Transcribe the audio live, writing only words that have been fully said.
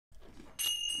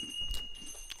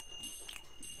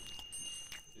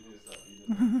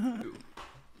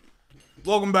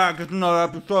Welcome back. It's another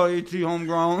episode of ET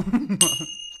HomeGrown.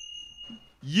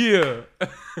 Yeah.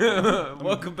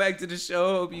 Welcome back to the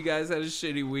show. Hope you guys had a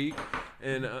shitty week.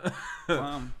 And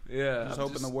yeah, Just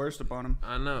hoping the worst upon him.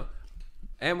 I know.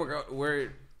 And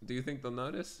we're. Do you think they'll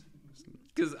notice?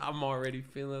 Because I'm already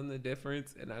feeling the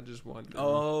difference, and I just want.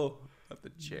 Oh, of the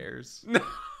chairs. No,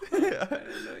 I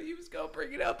didn't know you was gonna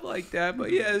bring it up like that, but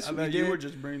yes, I bet you were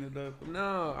just bringing it up.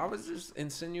 No, I was just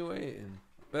insinuating.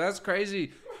 But that's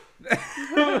crazy.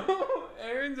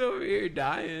 Aaron's over here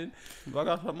dying. Do I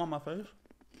got something on my face?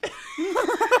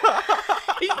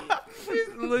 Please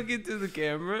look into the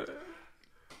camera.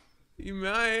 You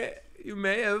may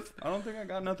have. I don't think I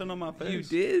got nothing on my face. You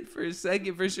did for a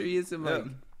second, for sure. You had some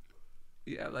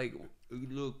like a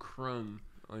little crumb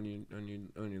on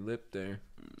your lip there.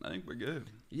 I think we're good.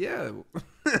 Yeah,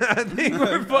 I think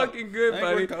we're fucking good,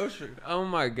 buddy. We're kosher. Oh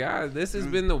my god, this has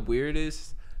been the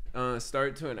weirdest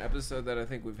start to an episode that I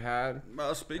think we've had.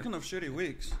 Well, speaking of shitty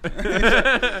weeks,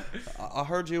 I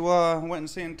heard you went and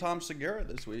seen Tom Segura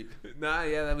this week. Nah,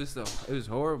 yeah, it was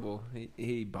horrible.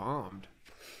 He bombed.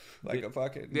 Like a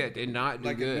fucking did not do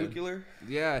like good. A nuclear.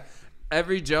 Yeah,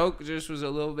 every joke just was a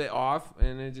little bit off,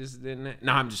 and it just didn't.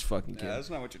 No, I'm just fucking kidding. Yeah,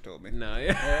 that's not what you told me. No,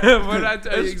 yeah, but I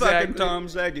tell you it's exactly. fucking Tom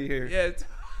Zeggy here. Yeah, it's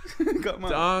Come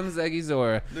on. Tom Zeggy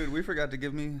Zora. Dude, we forgot to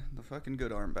give me the fucking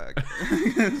good arm back.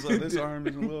 So this arm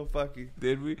is a little fucky.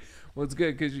 Did we? Well, it's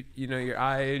good because you know your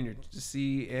eye and your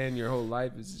C and your whole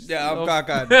life is just I'm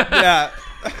cockeyed. Yeah.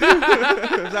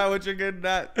 Is that what you're getting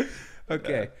at?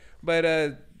 Okay,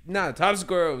 but no, Tom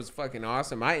Segura was fucking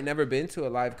awesome. I ain't never been to a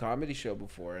live comedy show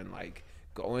before, and like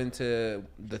going to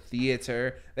the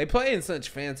theater, they play in such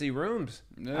fancy rooms.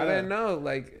 Yeah. I didn't know.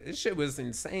 Like this shit was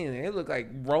insane. It looked like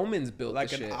Romans built like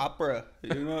the an shit. Opera.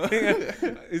 You know?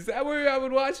 Is that where I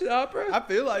would watch the opera? I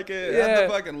feel like it. Yeah. At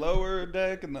the fucking lower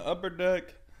deck and the upper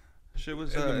deck. Shit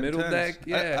was the middle intense. deck.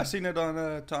 Yeah, I seen it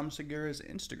on Tom Segura's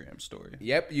Instagram story.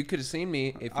 Yep, you could have seen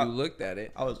me if you looked at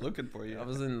it. I was looking for you. I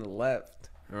was in the left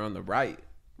or on the right.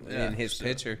 Yeah, in his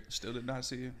picture. Still did not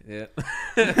see you. Yeah.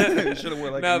 Should have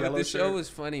worn like a yellow but the shirt. show was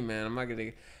funny, man. I'm not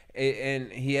gonna.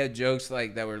 And he had jokes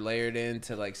like that were layered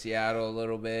into like Seattle a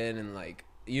little bit, and like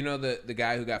you know the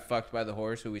guy who got fucked by the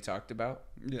horse who we talked about,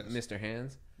 yes, Mr.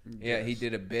 Hands. Yes. Yeah, he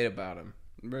did a bit about him.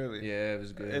 Really? Yeah, it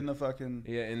was good. In the fucking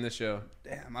in the show.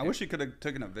 Damn, I wish he could have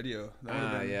taken a video.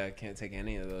 Yeah, I can't take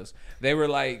any of those. They were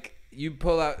like you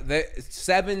pull out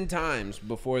 7 times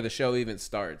before the show even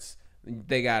starts.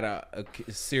 They got a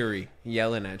Siri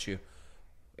yelling at you.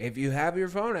 If you have your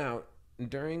phone out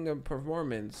during a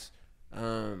performance,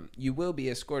 you will be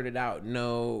escorted out.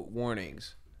 No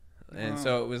warnings. And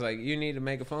so it was like, you need to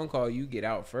make a phone call. You get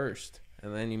out first,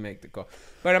 and then you make the call.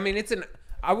 But I mean,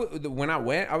 when I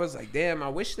went, I was like, damn, I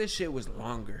wish this shit was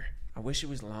longer. I wish it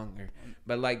was longer.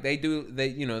 But like they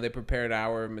prepared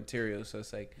our material, so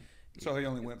it's like. So he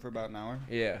only went for about an hour?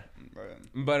 Yeah. Right.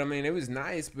 But I mean, it was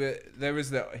nice, but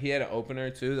he had an opener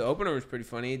too. The opener was pretty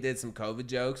funny. He did some COVID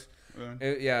jokes.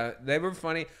 Really? Yeah, they were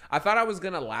funny. I thought I was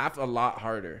going to laugh a lot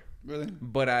harder. Really?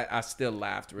 But I still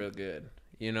laughed real good,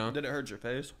 you know? Did it hurt your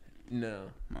face?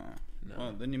 No. No.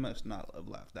 Well, then you must not have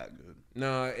laughed that good.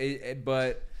 No,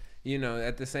 but, you know,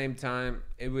 at the same time,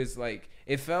 it was like,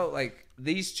 it felt like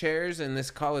these chairs in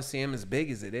this Coliseum, as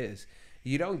big as it is,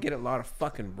 you don't get a lot of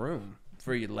fucking room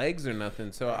for your legs or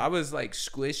nothing. So I was like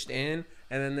squished in,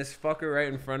 and then this fucker right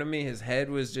in front of me, his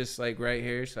head was just like right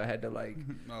here, so I had to like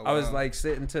I was like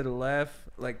sitting to the left,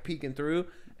 like peeking through,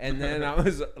 and then I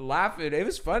was laughing. It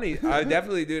was funny. I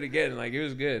definitely do it again. Like it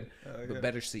was good. But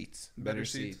better seats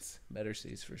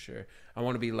for sure. I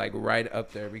want to be like right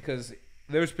up there because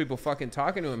there was people fucking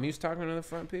talking to him. He was talking to the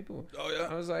front people. Oh yeah.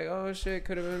 I was like, oh shit,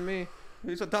 could have been me.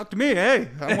 He said, talk to me. Hey,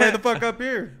 I'm way the fuck up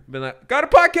here. Been like, got a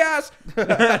podcast.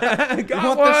 Got you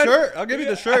want the shirt? I'll give you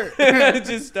the shirt.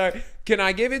 Just start. Can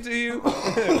I give it to you?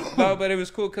 No, but it was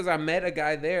cool because I met a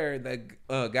guy there.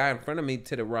 The guy in front of me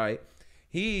to the right.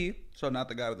 So not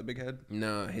the guy with the big head?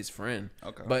 No, his friend.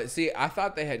 Okay. But see, I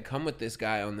thought they had come with this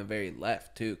guy on the very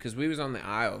left too, because we was on the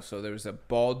aisle. So there was a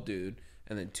bald dude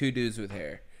and then 2 dudes with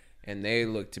hair, and they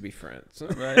looked to be friends.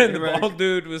 Right. And the bald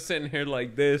dude was sitting here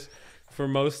like this for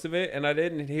most of it, and I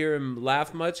didn't hear him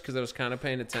laugh much because I was kind of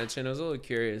paying attention. I was a little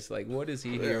curious, like, what is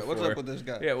he here for? What's up with this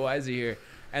guy? Yeah, why is he here?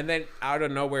 And then out of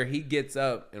nowhere, he gets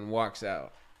up and walks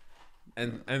out,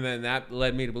 and then that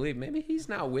led me to believe maybe he's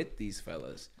not with these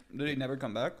fellas. Did he never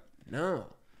come back? No,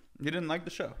 You didn't like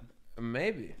the show?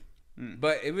 maybe,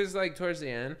 but it was like towards the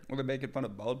end. Were they making fun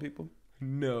of bald people?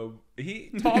 No,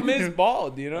 Tom is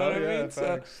bald. You know what I mean?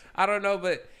 Facts. So I don't know,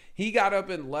 but he got up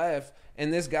and left.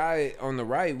 And this guy on the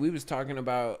right, we was talking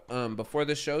about before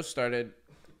the show started.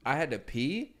 I had to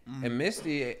pee, and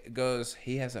Misty goes,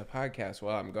 he has a podcast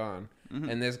while I'm gone.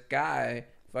 And this guy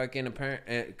fucking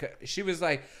she was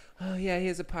like, oh yeah, he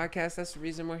has a podcast. That's the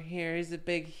reason we're here. He's a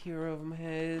big hero of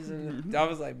his. And I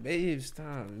was like, babe,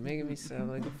 stop. You're making me sound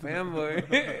like a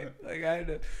fanboy. Like I had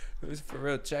to, it was for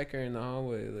real, check her in the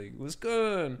hallway. Like, what's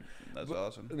good? That's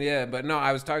awesome. Yeah, but no,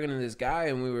 I was talking to this guy,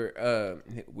 and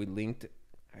we linked,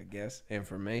 I guess,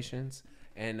 informations.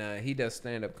 And he does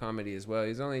stand-up comedy as well.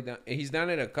 He's done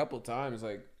it a couple times,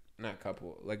 like not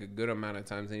couple, like a good amount of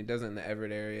times, and he does it in the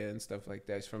Everett area and stuff like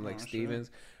that. He's from like Stevens,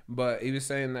 but he was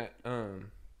saying that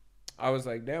I was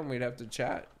like, damn, we'd have to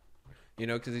chat, you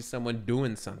know, because he's someone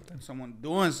doing something. Someone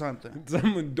doing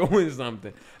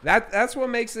something. That's what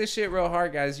makes this shit real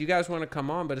hard, guys. You guys want to come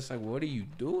on, but it's like, what are you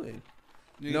doing?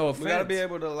 No offense. We gotta be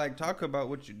able to like talk about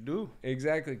what you do.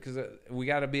 Exactly, because we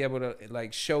gotta be able to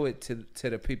like show it to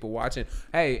the people watching.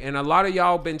 Hey, and a lot of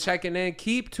y'all been checking in.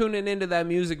 Keep tuning into that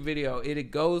music video. It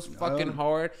goes fucking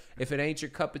hard. If it ain't your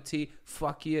cup of tea,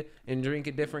 fuck you and drink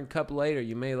a different cup later.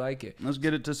 You may like it. Let's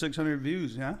get it to 600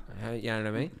 views, yeah? You know what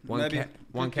I mean?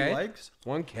 1K likes.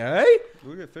 1K?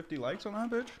 We get 50 likes on that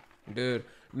bitch, dude.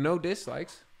 No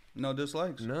dislikes. No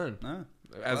dislikes. None. Nah.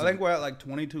 I think we're at like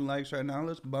 22 likes right now.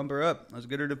 Let's bump her up. Let's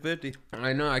get her to 50.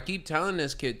 I know. I keep telling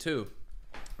this kid too,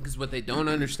 because what they don't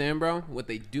understand, bro, what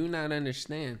they do not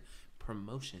understand,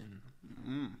 promotion.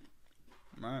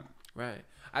 Right.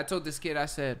 I told this kid, I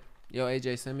said, yo,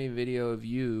 AJ, send me a video of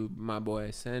you, my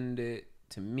boy. Send it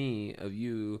to me of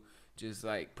you just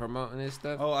like promoting this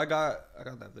stuff. Oh, I got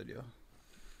that video.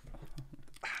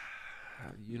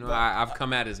 You know, I've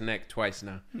come at his neck twice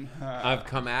now. I've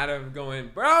come at him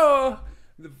going, bro,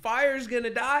 the fire's going to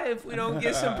die if we don't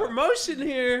get some promotion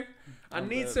here. I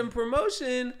need some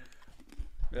promotion.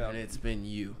 Yeah. And it's been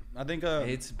you. I think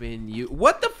it's been you.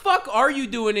 What the fuck are you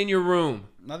doing in your room?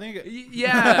 I think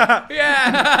yeah.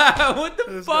 What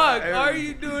the fuck are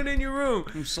you doing in your room?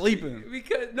 I'm sleeping.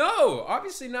 Because no,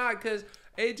 obviously not, because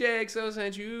AJXO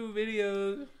sent you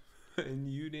videos and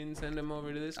you didn't send them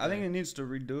over to this guy. I think it needs to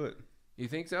redo it. You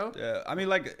think so? Yeah. I mean,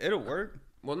 like, it'll work.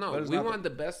 Well, no, we want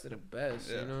the best of the best,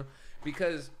 you know?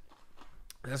 Because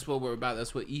that's what we're about.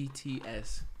 That's what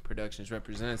ETS Productions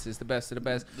represents. It's the best of the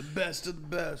best. The best of the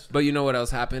best. But you know what else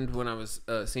happened when I was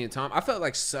seeing Tom? I felt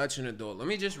like such an adult. Let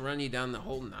me just run you down the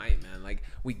whole night, man. Like,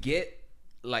 we get,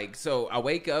 like, so I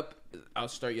wake up. I'll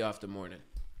start you off the morning.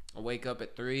 I wake up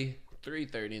at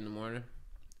 3:30 in the morning,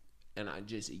 and I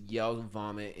just yell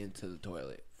vomit into the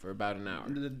toilet for about an hour.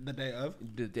 The day of?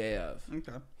 The day of.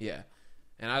 Okay. Yeah.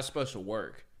 And I was supposed to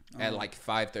work at like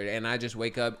 5:30, and I just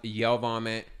wake up, yell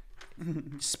vomit,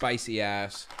 spicy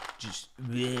ass, just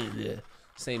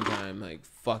same time, like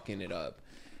fucking it up.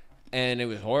 And it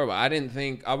was horrible. I didn't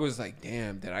think, I was like,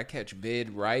 damn, did I catch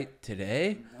vid right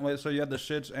today? Wait, so you had the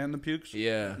shits and the pukes?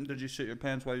 Yeah. Did you shit your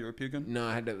pants while you were puking? No,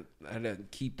 I had to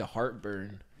keep the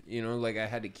heartburn. You know, like I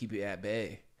had to keep it at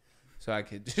bay. So I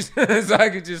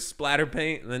could just splatter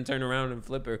paint and then turn around and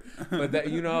flip her. But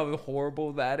that, you know how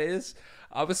horrible that is?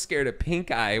 I was scared of pink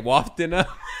eye wafting up.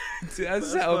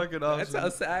 That's how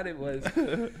sad it was.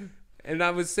 And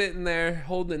I was sitting there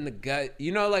holding the gut.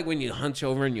 You know, like when you hunch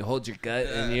over and you hold your gut,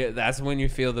 and that's when you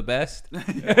feel the best. Give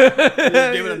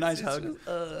it a nice hug.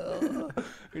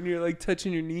 And you're like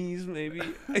touching your knees, maybe,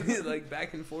 like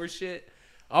back and forth shit.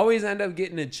 Always end up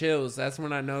getting the chills. That's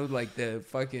when I know like the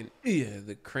fucking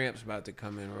the cramps about to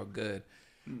come in real good.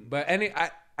 But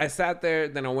I sat there,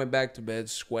 then I went back to bed,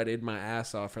 sweated my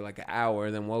ass off for like an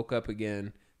hour, then woke up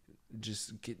again.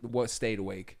 Stayed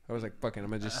awake. I was like, fucking, I'm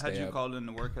gonna just stay up. Had you called in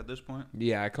to work at this point?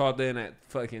 Yeah, I called in at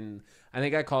fucking, I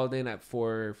think I called in at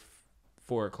 4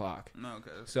 o'clock. No,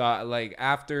 okay. So like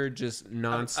after just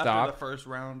nonstop. After the first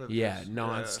round of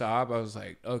nonstop. I was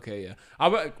like, okay,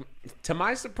 yeah. To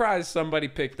my surprise, somebody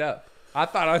picked up. I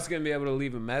thought I was gonna be able to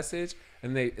leave a message,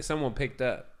 and someone picked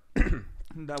up.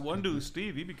 That one dude,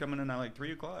 Steve, he be coming in at like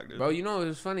 3 o'clock, dude. Bro, you know it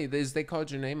was funny. They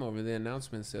called your name over the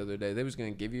announcements the other day. They was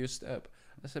gonna give you a step.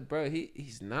 I said, bro,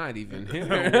 he's not even here.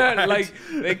 Like,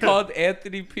 they called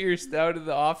Anthony Pierce out of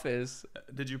the office.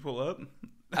 Did you pull up?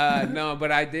 No,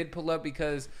 but I did pull up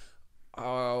because,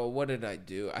 what did I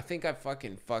do? I think I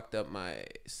fucking fucked up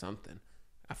something.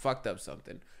 I fucked up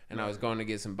something. And I was going to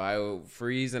get some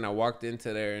bio-freeze, and I walked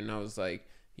into there, and I was like,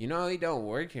 you know, he don't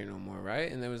work here no more,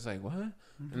 right? And they was like, what?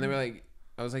 Mm-hmm. And they were like,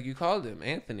 I was like, you called him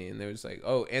Anthony. And they was like,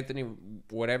 oh, Anthony,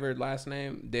 whatever last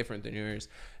name, different than yours.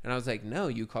 And I was like, no,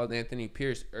 you called Anthony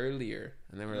Pierce earlier.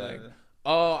 And they were like,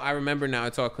 oh, I remember now.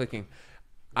 It's all clicking.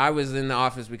 I was in the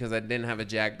office because I didn't have a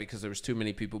jack because there was too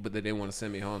many people, but they didn't want to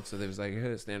send me home. So they was like,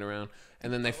 hey, stand around.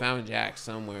 And then they found jacks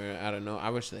somewhere. I don't know.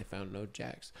 I wish they found no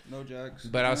jacks. No jacks.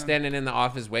 But I was standing in the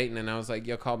office waiting, and I was like,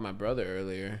 yo, called my brother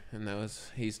earlier. And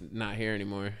he's not here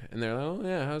anymore. And they're like, oh,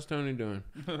 yeah, how's Tony doing?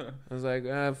 I was like,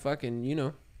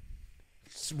 fucking,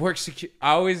 works secure.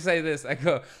 I always say this. I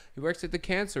go, he works at the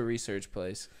cancer research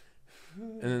place.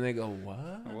 And then they go, what?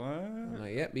 I'm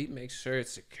like, yep, he makes sure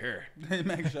it's secure. They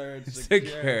make sure it's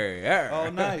secure. Yeah. All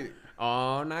night.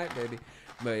 All night, baby.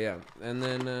 But yeah. And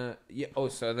then,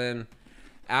 so then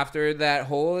after that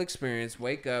whole experience,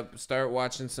 wake up, start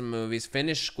watching some movies,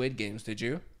 finish Squid Games. Did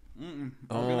you? I'm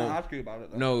going to ask you about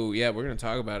it, though. No, yeah, we're going to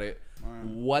talk about it. Right.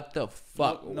 What the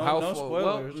fuck? No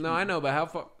spoilers. Well, no, I know, but how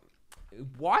far?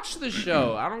 Watch the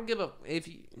show. I don't give a... If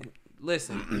you...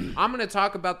 Listen, I'm going to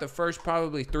talk about the first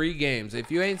probably 3 games. If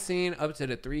you ain't seen up to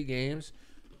the 3 games,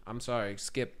 I'm sorry.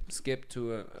 Skip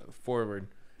to a forward.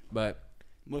 But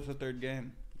what's the 3rd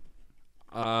game?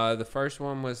 The first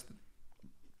one was...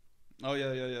 Oh,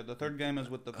 yeah. The 3rd game is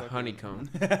with the fucking...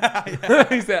 Honeycomb.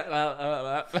 That's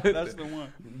the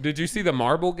one. Did you see the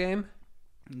marble game?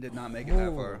 Did not make it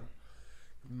that far.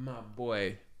 My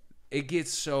boy. It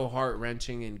gets so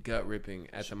heart-wrenching and gut-ripping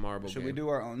at the marble game. Should we do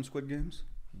our own Squid Games?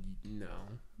 No.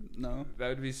 That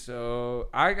would be so...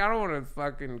 I don't want to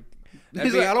fucking...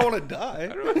 He's like, I don't want to die. I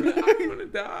don't want to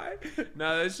die.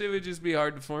 No, that shit would just be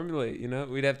hard to formulate,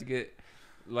 We'd have to get,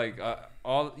 like,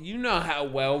 all... You know how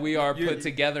well we are put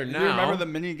together now. You remember the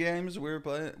mini games we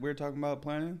were talking about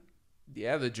playing?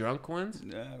 Yeah, the drunk ones?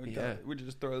 Yeah, we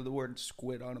just throw the word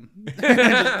squid on them.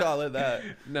 Just call it that.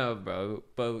 No, bro.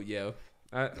 But, yo...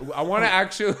 I want to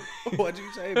actually... What'd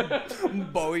you say?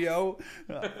 Boyo?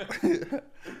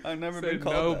 I've never been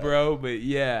called no, that. bro, but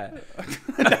yeah.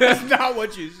 That's not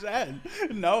what you said.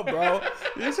 No, bro.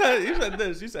 You said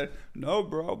this. You said, no,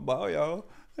 bro, boyo.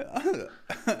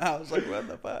 I was like, what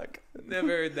the fuck? Never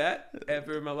heard that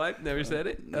ever in my life. Never said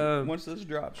it. Once this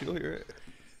drops, you'll hear it.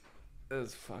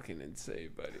 That's fucking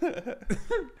insane, buddy.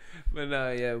 But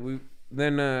yeah,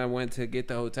 Then I went to get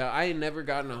the hotel.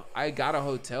 I got a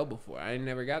hotel before. I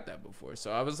never got that before.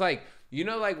 So I was like,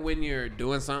 like when you're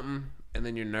doing something and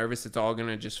then you're nervous, it's all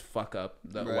gonna just fuck up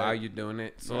while you're doing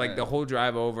it. So like the whole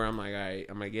drive over, I'm like, all right,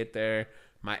 I'm gonna get there.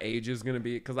 My age is gonna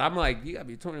be, because I'm like, you gotta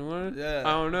be 21. Yeah,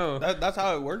 I don't know. That's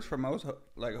how it works for most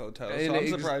hotels. So I'm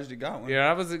surprised you got one. Yeah,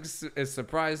 I was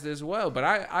surprised as well. But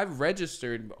I've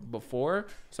registered before,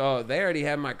 so they already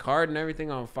had my card and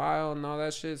everything on file and all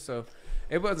that shit. So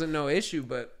it wasn't no issue.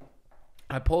 But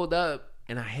I pulled up,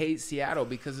 and I hate Seattle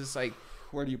because it's like,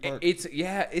 where do you park?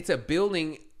 It's a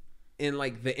building, and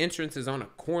like the entrance is on a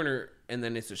corner, and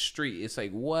then it's a street. It's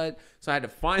like, what? So I had to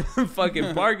find the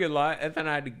fucking parking lot, and then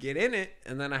I had to get in it,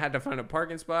 and then I had to find a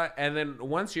parking spot. And then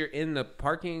once you're in the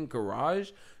parking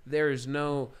garage, there is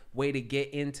no way to get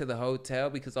into the hotel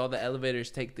because all the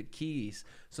elevators take the keys.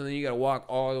 So then you got to walk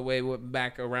all the way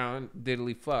back around,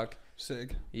 diddly fuck.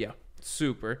 Sick. Yeah,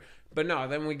 super. But no,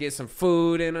 then we get some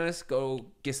food in us, go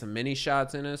get some mini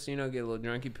shots in us, get a little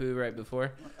drunky poo right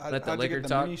before. Let the liquor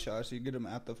talk. Mini shots? You get them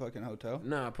at the fucking hotel?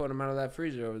 No, I put them out of that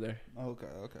freezer over there. Okay.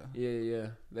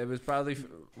 Yeah. That was probably,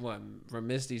 for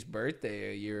Misty's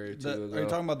birthday a year or two ago. Are you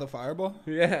talking about the Fireball?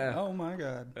 Yeah. Oh, my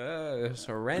God. It's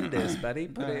horrendous, buddy.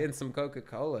 Put it in some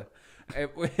Coca-Cola.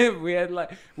 We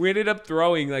ended up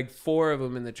throwing like 4 of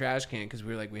them in the trash can because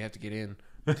we were like, we have to get in.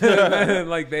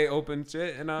 Like they opened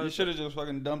shit, and you should have just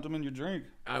fucking dumped them in your drink.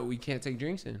 We can't take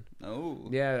drinks in. No.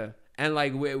 Yeah, and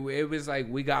like it was like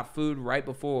we got food right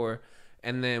before,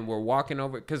 and then we're walking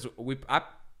over because I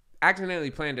accidentally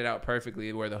planned it out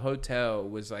perfectly where the hotel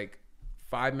was like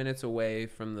 5 minutes away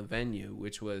from the venue,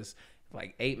 which was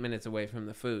like 8 minutes away from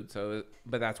the food. So,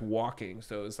 but that's walking.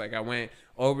 So it's like I went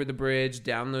over the bridge,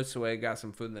 down this way, got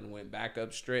some food, and then went back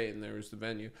up straight, and there was the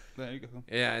venue. There you go.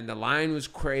 Yeah, and the line was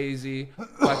crazy.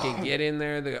 Fucking get in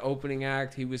there. The opening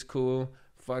act, he was cool.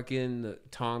 Fucking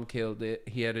Tom killed it.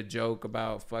 He had a joke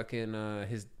about fucking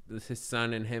his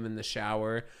son and him in the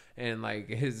shower, and like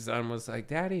his son was like,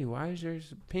 "Daddy, why is your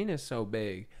penis so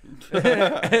big?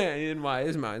 And why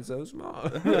is mine so small?"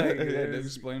 Like, to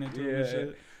explain it to him and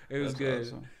shit. It was good.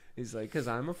 Awesome. He's like, because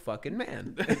I'm a fucking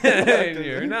man. And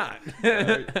you're not.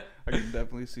 I can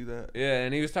definitely see that. Yeah,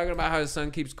 and he was talking about how his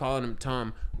son keeps calling him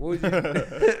Tom. What would you...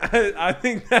 I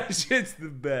think that shit's the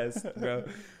best, bro.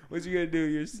 What you gonna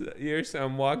do? Your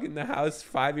son walking the house,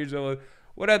 5 years old.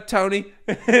 What up, Tony?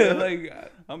 Like,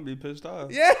 I'm gonna be pissed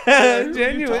off. Yeah,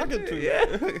 genuine. You talking to? Yeah.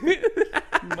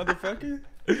 Motherfucker.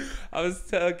 I was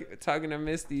talking to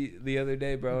Misty the other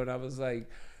day, bro, and I was like,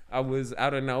 I was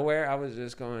out of nowhere. I was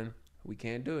just going, we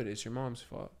can't do it. It's your mom's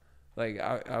fault. Like,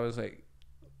 I was like,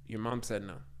 your mom said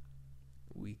no.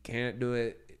 We can't do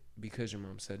it because your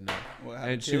mom said no. What,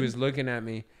 and she was looking at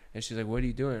me, and she's like, what are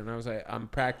you doing? And I was like, I'm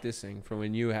practicing for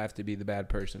when you have to be the bad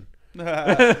person. I'm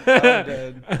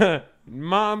dead.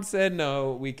 Mom said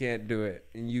no, we can't do it.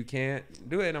 And you can't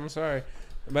do it. I'm sorry.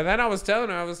 But then I was telling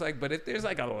her, I was like, but if there's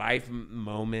like a life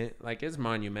moment, like it's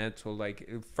monumental, like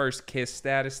first kiss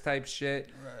status type shit.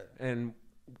 Right. And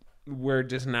we're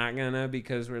just not gonna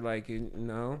because we're like,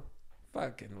 no,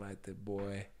 fucking let the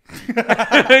boy. You know what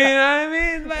I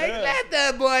mean? Like, let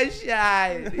the boy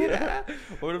shine. You know?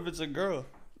 What if it's a girl?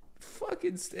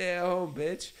 Fucking stay at home,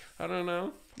 bitch. I don't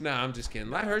know. Nah, I'm just kidding.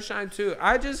 Let her shine too.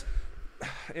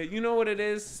 You know what it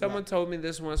is? Someone told me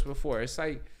this once before. It's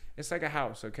like a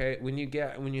house, okay? When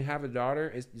you have a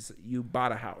daughter, it's you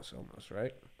bought a house almost,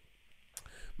 right?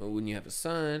 But when you have a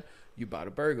son, you bought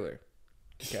a burglar.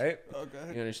 Okay?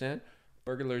 Okay. You understand?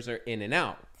 Burglars are in and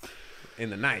out in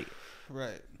the night.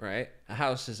 Right. Right? A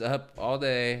house is up all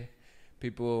day.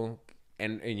 People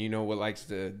and you know what likes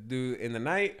to do in the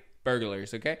night?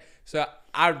 Burglars, okay? So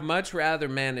I'd much rather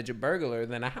manage a burglar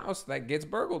than a house that gets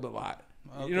burgled a lot.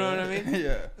 Okay. You know what I mean?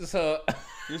 Yeah. So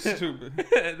you're stupid.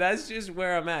 That's just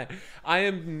where I'm at. I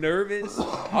am nervous.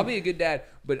 I'll be a good dad,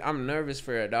 but I'm nervous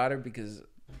for a daughter because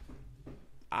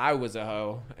I was a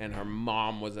hoe and her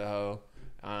mom was a hoe.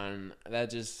 And that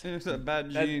just it's a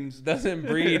bad genes. Doesn't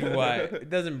breed right. It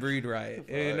doesn't breed right. Fuck.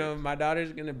 You know, my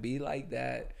daughter's gonna be like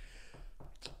that.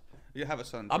 You have a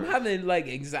son. I'm having like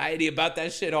anxiety about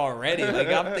that shit already. Like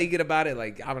I'm thinking about it.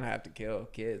 Like I'm gonna have to kill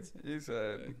kids. You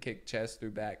said kick chest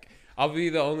through back. I'll be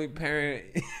the only parent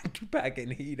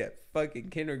packing heat at fucking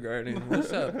kindergarten.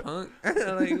 What's up, punk?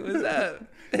 Like, what's up?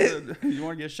 You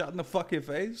want to get shot in the fucking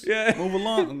face? Yeah. Move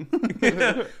along.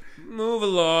 Move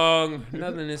along.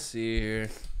 Nothing to see here.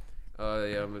 Oh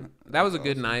yeah, but that was a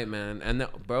good night, man. And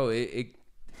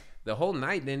the whole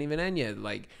night didn't even end yet.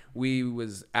 Like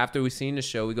after we seen the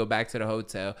show, we go back to the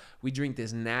hotel. We drink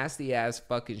this nasty ass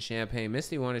fucking champagne.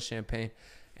 Misty wanted champagne.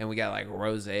 And we got like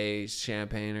rosé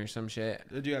champagne or some shit.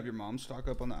 Did you have your mom stock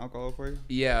up on the alcohol for you?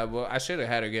 Yeah, well, I should have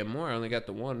had her get more. I only got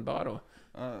the one bottle.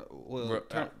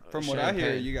 From what I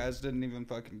hear, you guys didn't even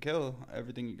fucking kill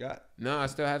everything you got. No, I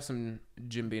still have some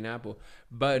Jim Beam apple.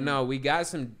 But no, we got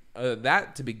some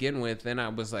that to begin with. Then I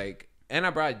was like, and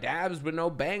I brought dabs, but no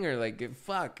banger. Like,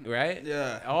 fuck, right?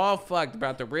 Yeah. All fucked.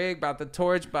 Brought the rig, brought the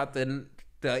torch, brought the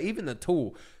even the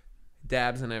tool.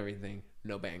 Dabs and everything.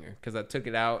 No banger, because I took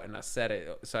it out and I set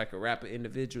it so I could wrap it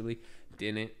individually.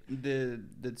 Didn't.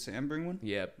 Did Sam bring one?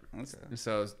 Yep. Okay.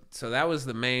 So that was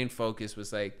the main focus.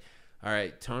 Was like, all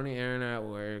right, Tony, Aaron at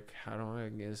work. How do I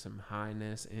get some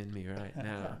highness in me right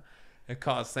now? I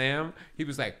called Sam. He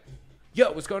was like,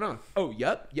 "Yo, what's going on?" Oh,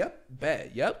 yep,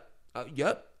 bad, yep,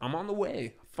 I'm on the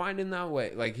way. Finding that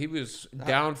way. Like he was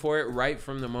down for it right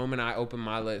from the moment I opened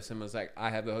my lips and was like, "I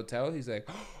have a hotel." He's like,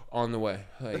 "On the way."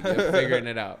 Like figuring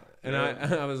it out. And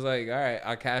I was like, all right,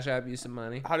 I'll cash out you some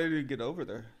money. How did he get over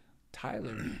there?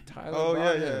 Tyler. Oh,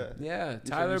 brought yeah, him. Yeah,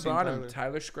 Tyler brought him. Tyler.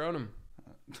 Tyler Scrotum.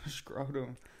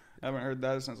 Scrotum. I haven't heard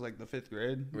that since like the 5th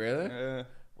grade. Really? Yeah.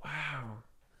 Wow.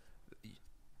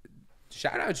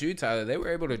 Shout out to you, Tyler. They were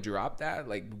able to drop that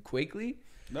like quickly.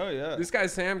 Oh, yeah. This guy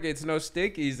Sam gets no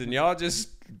stickies and y'all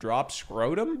just drop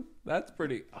Scrotum? That's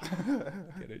pretty...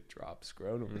 Get it? Drop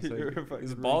Scrotum. It's like,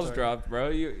 his balls dropped, bro.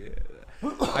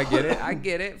 I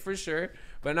get it for sure.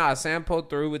 But nah, Sam pulled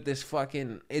through with this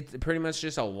fucking... It's pretty much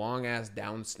just a long-ass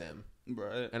down stem.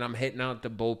 Right. And I'm hitting out the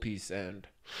bull piece end.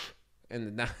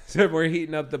 And we're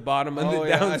heating up the bottom of the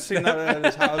down I seen that at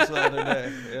his house the other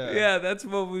day. Yeah. Yeah, that's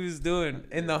what we was doing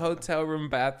in the hotel room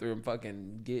bathroom,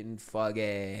 fucking getting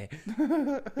foggy.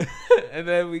 And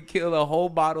then we killed a whole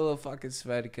bottle of fucking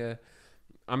Svedka.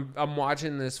 I'm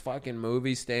watching this fucking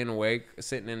movie, staying awake,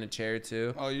 sitting in a chair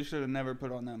too. Oh, you should have never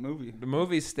put on that movie. The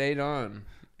movie stayed on.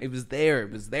 It was there.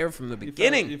 It was there from the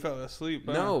beginning. You fell asleep.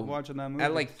 No, watching that movie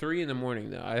at like 3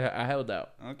 a.m. though. I held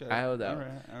out. Okay, I held out.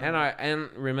 All right. And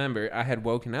remember, I had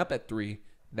woken up at 3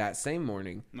 that same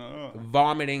morning,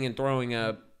 vomiting and throwing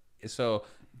up. So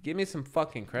give me some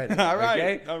fucking credit. All right,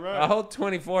 okay? all right. I hold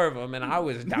 24 of them, and I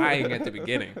was dying at the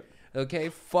beginning. Okay,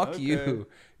 fuck you.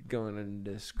 Going to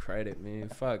discredit me.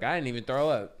 Fuck, I didn't even throw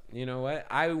up. You know what?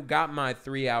 I got my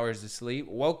 3 hours of sleep,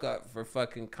 woke up for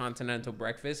fucking continental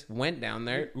breakfast, went down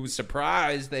there, was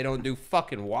surprised they don't do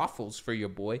fucking waffles for your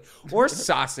boy or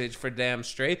sausage for damn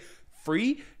straight.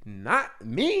 Free? Not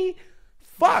me.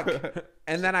 Fuck.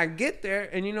 And then I get there,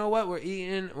 and you know what? We're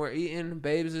eating.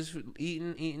 Babes is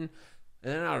eating.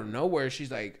 And then out of nowhere,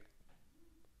 she's like,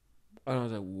 and I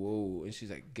was like, whoa. And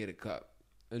she's like, get a cup.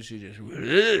 And she just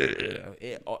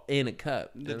in a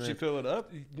cup. Did she fill it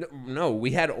up? No,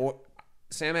 we had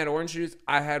Sam had orange juice.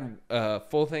 I had a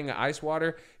full thing of ice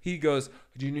water. He goes,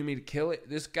 do you need me to kill it?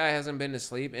 This guy hasn't been to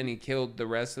sleep, and he killed the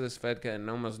rest of this vodka and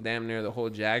almost damn near the whole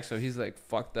jag. So he's like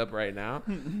fucked up right now.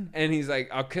 And he's like,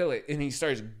 I'll kill it. And he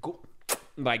starts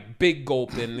like big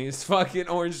gulping these fucking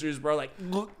orange juice, bro.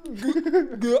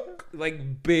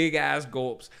 Like big ass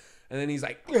gulps. And then he's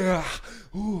like,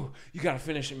 ooh, you got to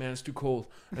finish it, man. It's too cold.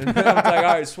 And I was like, all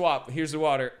right, swap. Here's the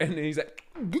water. And then he's like,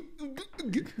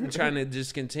 I'm trying to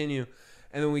just continue.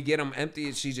 And then we get them empty,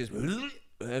 and she just,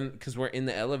 and because we're in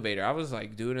the elevator. I was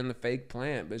like, do it in the fake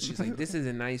plant. But she's like, this is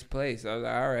a nice place. I was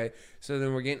like, all right. So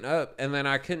then we're getting up. And then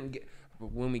I couldn't get,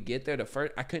 when we get there,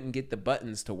 I couldn't get the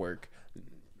buttons to work.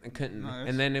 I couldn't. Nice.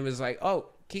 And then it was like, oh,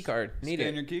 key card. Need Scan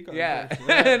it. your key card. Yeah.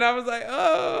 And I was like,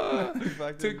 oh.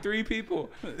 Took 3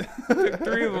 people. Took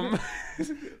 3 of them.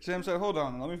 Sam said, hold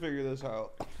on. Let me figure this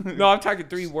out. No, I'm talking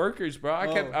 3 workers, bro.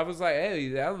 I was like, hey,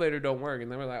 the elevator don't work.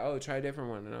 And they were like, oh, try a different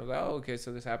one. And I was like, oh, okay,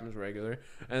 so this happens regular.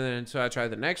 And then so I tried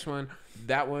the next one.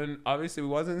 That one obviously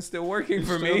wasn't still working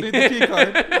for me. Need the key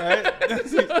card, right?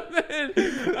 So then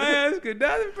I asked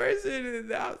another person,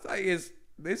 and I was like,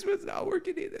 this was not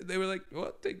working either. They were like,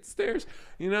 well, take the stairs.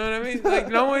 You know what I mean? Like,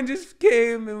 no one just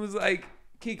came and was like,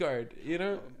 key card, you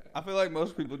know? I feel like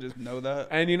most people just know that.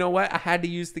 And you know what? I had to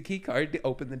use the key card to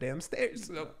open the damn stairs.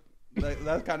 So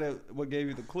that's kind of what gave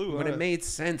you the clue. But it made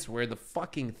sense where the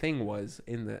fucking thing was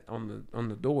on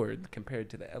the door compared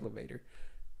to the elevator.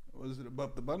 Was it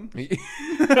above the button?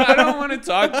 I don't want to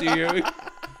talk to you.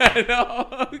 I know,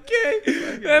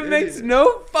 okay? That makes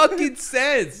no fucking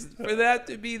sense for that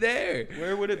to be there.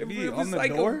 Where would it be? It was on the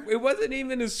like door? It wasn't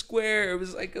even a square. It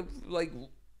was like a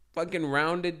fucking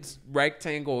rounded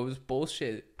rectangle. It was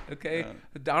bullshit. Okay?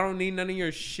 I don't need none of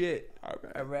your shit.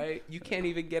 All right? You can't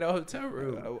even get a hotel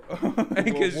room.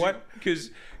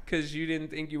 Because you didn't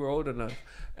think you were old enough.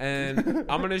 And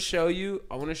I want to show you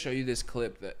this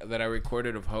clip that I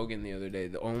recorded of Hogan the other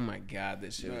day. Oh my God,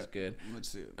 this shit was good. Let's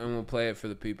see it. And we'll play it for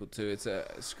the people too. It's a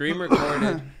screen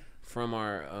recorded from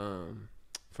our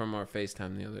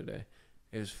FaceTime the other day.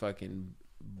 It was fucking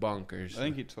bonkers. I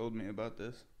think he told me about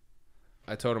this.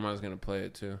 I told him I was gonna play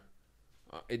it too.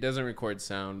 It doesn't record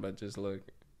sound, but just look.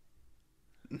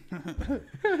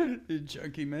 You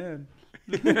chunky man.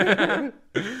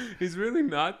 He's really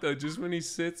not though. Just when he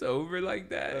sits over like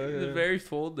that, he's very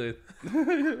folded.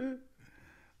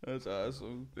 That's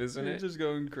awesome, isn't it? He's just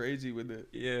going crazy with it.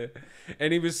 Yeah,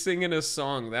 and he was singing a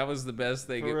song. That was the best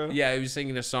thing. Yeah, he was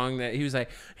singing a song that he was like.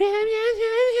 That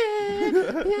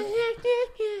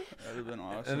would have been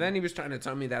awesome. And then he was trying to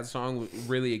tell me that song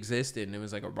really existed, and it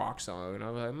was like a rock song, and I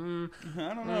was like,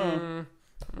 I don't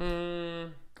know.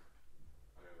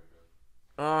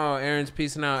 Oh, Aaron's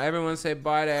peacing out. Everyone say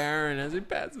bye to Aaron as he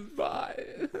passes by.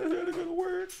 Gotta go to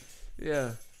work.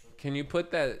 Yeah. Can you put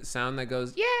that sound that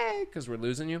goes, yay, because we're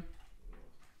losing you?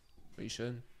 But you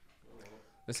should.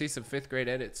 Let's see some 5th grade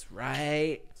edits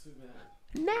right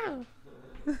now.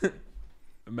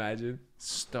 Imagine.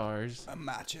 Stars.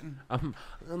 Imagine.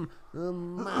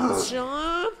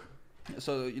 Imagine.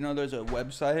 So, there's a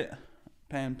website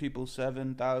paying people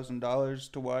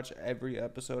 $7,000 to watch every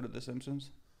episode of The Simpsons.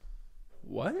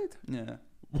 What? Yeah.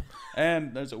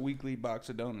 And there's a weekly box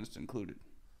of donuts included.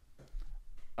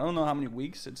 I don't know how many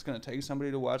weeks it's going to take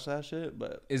somebody to watch that shit,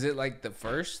 but... Is it like the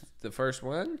first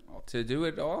one to do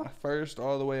it all? First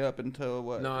all the way up until,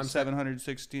 what, no, I'm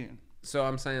 716. So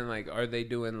I'm saying, like, are they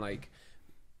doing, like,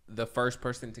 the first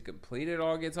person to complete it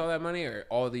all gets all that money? Or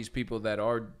all these people that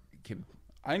are...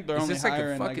 I think they're only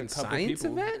hiring, like a fucking science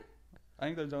people. event?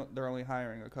 I think they're only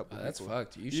hiring a couple people. That's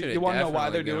fucked. You should have You want to know why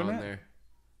they're doing it? There.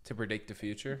 To predict the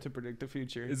future? To predict the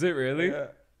future. Is it really? Yeah.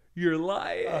 You're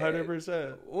lying.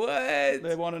 100%. What?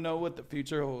 They want to know what the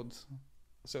future holds.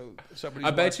 So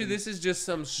I bet you this is just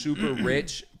some super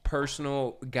rich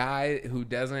personal guy who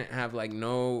doesn't have like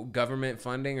no government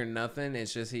funding or nothing.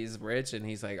 It's just he's rich and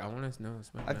he's like, I want to know.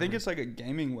 I think it's like a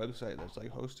gaming website that's like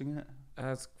hosting it.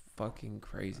 That's fucking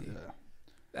crazy. Yeah.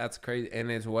 That's crazy. And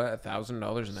it's what, $1,000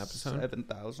 an episode?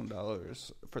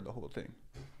 $7,000 for the whole thing.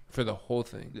 For the whole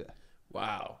thing? Yeah.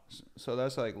 Wow. So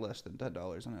that's like less than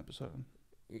 $10 an episode.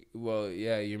 Well,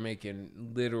 yeah, you're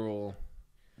making literal.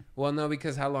 Well, no,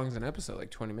 because how long is an episode?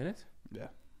 Like 20 minutes? Yeah.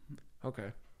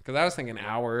 Okay. Because I was thinking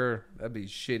hour. That'd be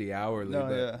shitty hourly. No,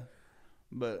 yeah.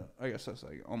 But I guess that's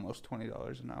like almost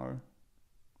 $20 an hour.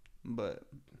 But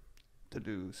to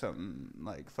do something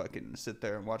like fucking sit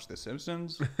there and watch The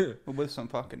Simpsons with some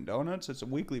fucking donuts, it's a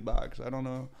weekly box. I don't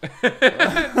know.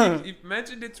 You've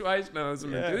mentioned it twice now.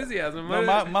 Some enthusiasm. No,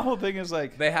 my whole thing is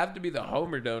like... They have to be the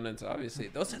Homer donuts, obviously.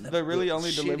 Those are they're really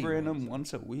only delivering them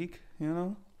once a week, you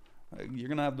know? Like, you're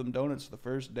gonna have them donuts the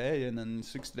first day, and then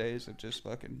 6 days of just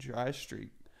fucking dry streak,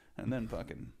 and then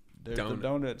fucking there's the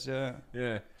donuts. Yeah.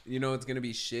 Yeah. You know what's gonna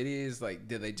be shitty is like,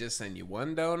 did they just send you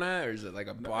one donut, or is it like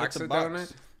a box it's a of box.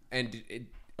 donuts? And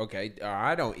okay,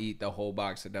 I don't eat the whole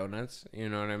box of donuts. You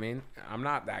know what I mean? I'm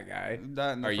not that guy.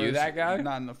 Are you that guy?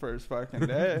 Not in the first fucking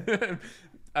day.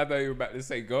 I thought you were about to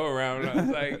say go around. I was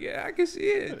like, yeah, I can see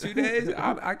it. 2 days.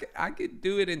 I could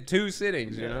do it in 2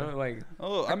 sittings. You know, like.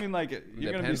 Oh, I mean, like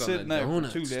you're gonna be sitting there for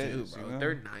 2 days. Too, bro. You know?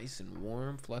 They're nice and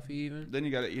warm, fluffy, even. Then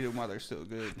you gotta eat them while they're still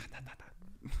good.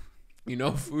 You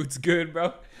know, food's good,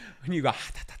 bro. When you go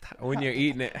when you're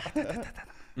eating it.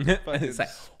 It's like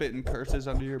spitting curses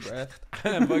under your breath.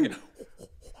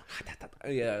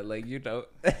 Yeah, like, you know.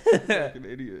 Fucking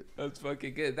idiot. That's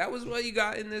fucking good. That was what you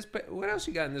got in this. What else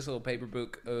you got in this little paper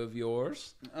book of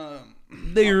yours?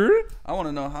 There. I want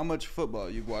to know how much football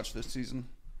you've watched this season.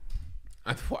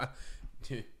 I've watched.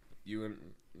 I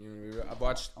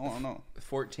want to know.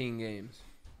 14 games.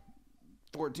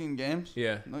 14 games?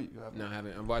 Yeah. No, you haven't. No, I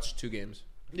haven't. I've watched 2 games.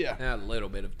 Yeah. A little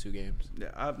bit of 2 games.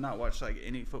 Yeah, I've not watched like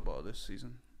any football this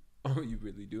season. Oh, you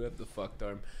really do have the fucked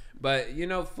arm. But, you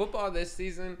know, football this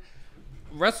season,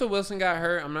 Russell Wilson got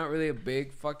hurt. I'm not really a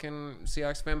big fucking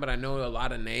Seahawks fan, but I know a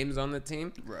lot of names on the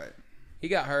team. Right. He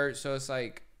got hurt, so it's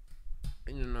like,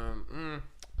 you know,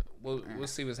 we'll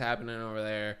see what's happening over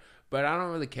there. But I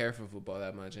don't really care for football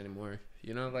that much anymore.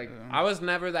 You know, like, I was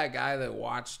never that guy that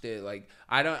watched it. Like,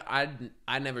 I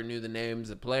never knew the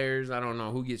names of players. I don't know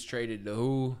who gets traded to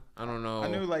who. I don't know. I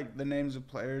knew like the names of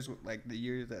players like the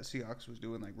year that Seahawks was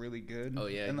doing like really good. Oh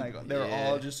yeah, and like they were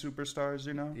all just superstars,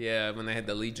 you know. Yeah, when they had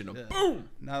the Legion of Boom.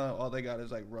 Now that all they got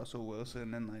is like Russell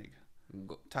Wilson and like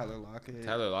Tyler Lockett.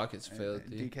 Tyler Lockett's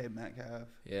filthy. DK Metcalf.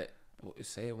 Yeah,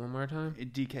 say it one more time.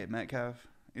 DK Metcalf.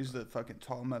 He's the fucking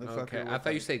tall motherfucker. Okay, I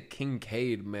thought you said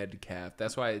Kincaid Metcalf.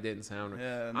 That's why it didn't sound right.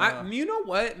 Yeah, no. You know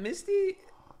what, Misty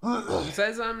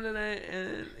said something today,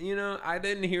 and you know I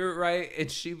didn't hear it right,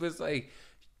 and she was like,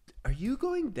 "Are you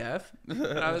going deaf?"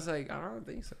 And I was like, "I don't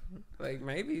think so. Like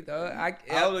maybe though."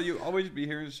 You always be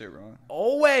hearing shit wrong.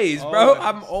 Always, bro.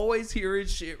 I'm always hearing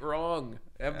shit wrong.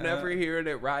 I'm never hearing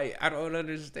it right. I don't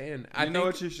understand. I know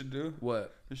what you should do?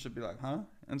 What? You should be like, huh?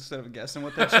 Instead of guessing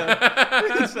what they said.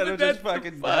 Instead of just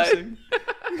fucking guessing.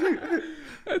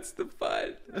 That's the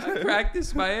fun. I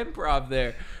practice my improv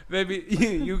there. Maybe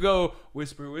you go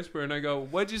whisper, whisper, and I go,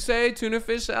 "What'd you say? Tuna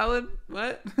fish salad?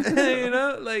 What?" You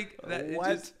know, like that.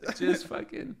 What? It just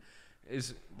fucking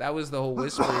is. That was the whole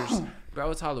whispers.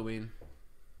 Bro, it's Halloween.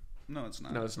 No, it's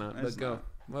not. No, it's not. It's Let's go. not.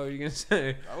 What were you gonna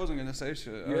say? I wasn't gonna say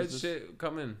shit. You had shit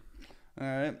coming. All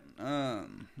right.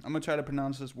 I'm gonna try to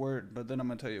pronounce this word, but then I'm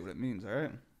gonna tell you what it means. All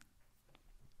right.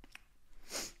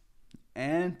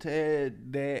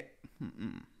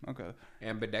 Okay.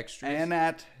 Ambidextrous.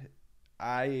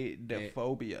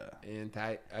 Anatidophobia.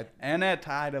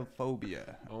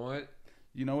 Anatidophobia. What?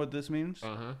 You know what this means?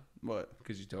 Uh-huh. What?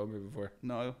 Because you told me before.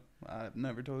 No, I've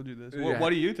never told you this. Yeah.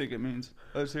 What do you think it means?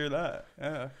 Let's hear that.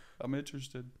 Yeah, I'm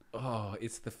interested. Oh,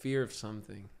 it's the fear of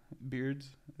something.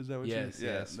 Beards? Is that what Yes, you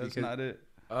mean? Yeah, yes, that's because- not it.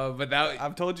 Oh, but that...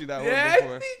 I've told you that one Yeah,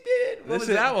 before. he did. What was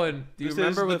that one? Do you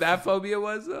remember what that phobia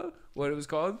was, though? What it was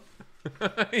called?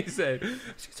 He said...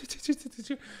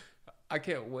 I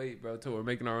can't wait, bro, till we're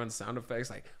making our own sound effects.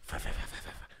 Like...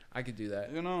 I could do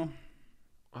that. You know...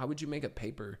 How would you make a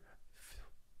paper?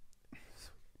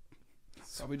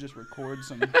 Probably just record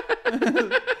some...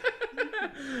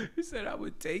 He said I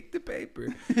would take the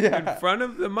paper in front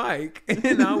of the mic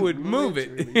and I would move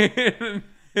it.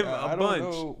 I don't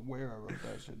know where I wrote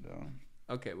that shit down.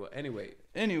 Okay, well, anyway.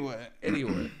 Anyway,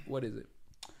 What is it?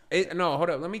 No, hold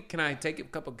up. Can I take a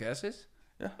couple guesses?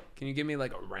 Yeah. Can you give me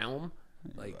like a realm?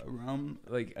 Like a realm?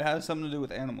 Like it has something to do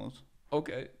with animals.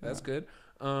 Okay, that's good.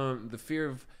 The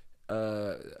fear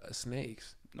of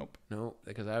snakes. Nope. No,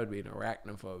 because that would be an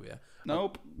arachnophobia.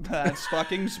 Nope. That's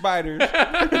fucking spiders.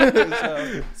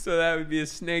 So that would be a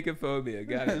snakeophobia.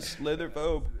 Got it.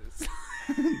 Slitherphobe.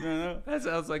 No. That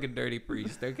sounds like a dirty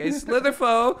priest. Okay,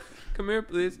 Slitherphobe, come here,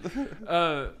 please.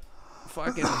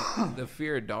 Fucking the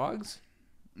fear of dogs.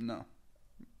 No.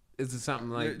 Is it something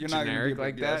like You're generic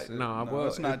like that? No, well,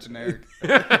 it's not generic.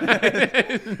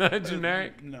 It's not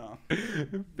generic. No.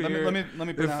 Fear, let me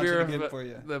pronounce it again for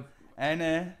you. The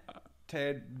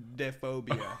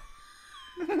anatidophobia.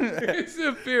 It's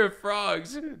the fear of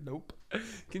frogs. Nope.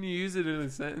 Can you use it in a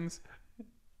sentence?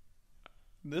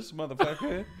 This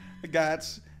motherfucker got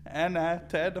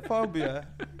anatidophobia.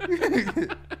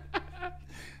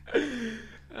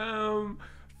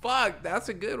 Fuck, that's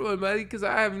a good one, buddy, because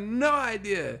I have no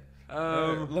idea.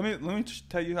 Let me just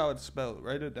tell you how it's spelled.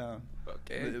 Write it down.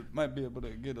 Okay. It might be able to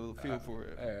get a feel for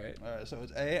it. All right. All right. So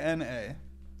it's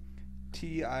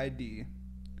ANATIDAE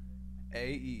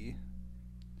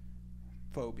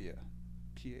phobia.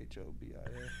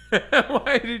 PHOBIA.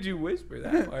 Why did you whisper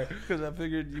that? Because I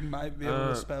figured you might be able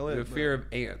to spell it. The fear of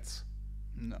ants.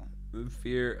 No. The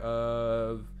fear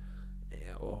of.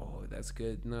 Oh, that's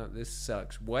good. No, this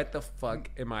sucks. What the fuck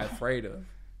am I afraid of?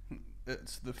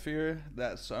 It's the fear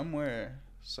that somewhere,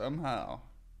 somehow,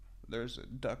 there's a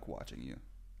duck watching you.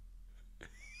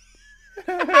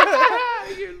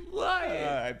 You're lying.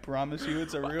 I promise you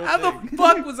it's a real How thing. the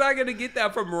fuck was I gonna get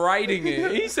that from writing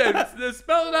it? He said,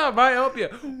 spell it out, might help you.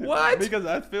 What? Because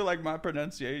I feel like my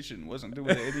pronunciation wasn't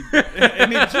doing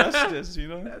any justice, you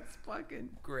know? That's fucking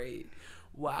great.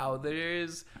 Wow,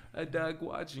 there's a duck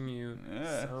watching you.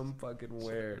 Yeah. Some fucking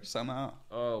where. Somehow.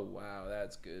 Oh, wow,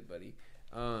 that's good, buddy.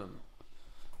 I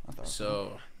thought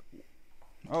So.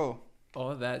 Oh.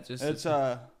 All that just. It's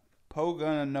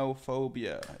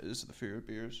pogonophobia is the fear of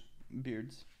beards.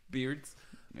 Beards?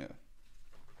 Yeah.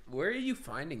 Where are you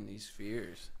finding these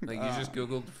fears? Like, you just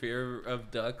Googled fear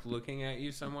of duck looking at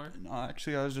you somewhere? No,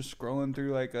 actually, I was just scrolling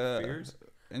through, like, Fears?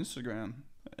 Instagram,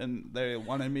 and they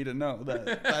wanted me to know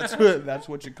that that's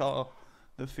what you call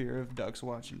the fear of ducks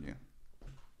watching you.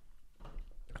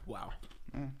 Wow.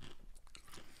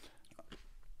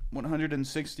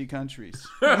 160 countries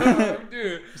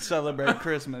Dude. celebrate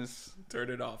Christmas. Turn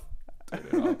it off. Turn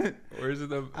it off. Where's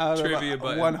the Out trivia of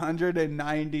button?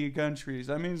 190 countries.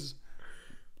 That means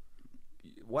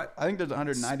What? I think there's Spit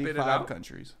it 195 out?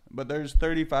 countries, but there's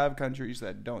 35 countries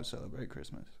that don't celebrate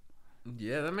Christmas.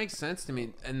 Yeah, that makes sense to me.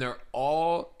 And they're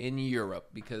all in Europe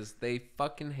because they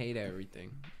fucking hate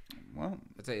everything. Well,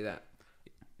 I'll tell you that.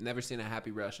 Never seen a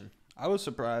happy Russian. I was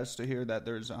surprised to hear that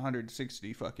there's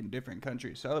 160 fucking different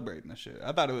countries celebrating this shit.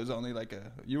 I thought it was only like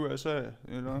a USA,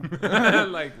 you know?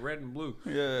 Like red and blue.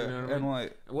 Yeah, You know what I and mean?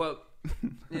 white. Well,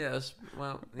 yes.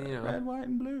 Well, you know. Red, white,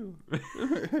 and blue.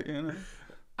 You know?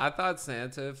 I thought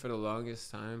Santa for the longest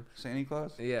time. Santa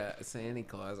Claus? Yeah, Santa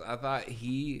Claus. I thought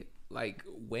he like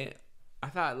went. I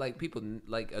thought like people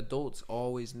like adults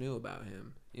always knew about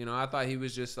him. You know, I thought he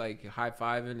was just like high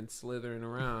fiving and slithering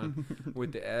around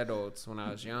with the adults when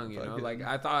I was young. You know, like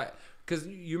I thought because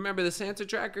you remember the Santa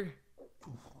tracker.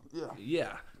 Yeah.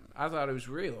 Yeah, I thought it was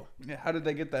real. Yeah, how did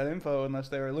they get that info unless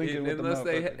they were linking with the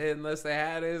motherfucker? Unless they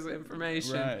had his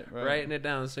information, Right. writing it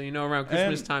down. So you know, around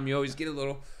Christmas time, you always get a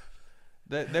little.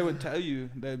 They would tell you,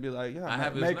 they'd be like, yeah, I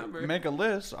have his number. Make a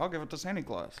list. I'll give it to Santa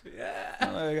Claus. Yeah.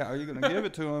 Like, are you going to give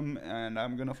it to him? And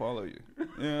I'm going to follow you.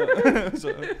 Yeah.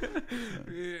 So,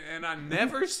 And I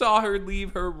never saw her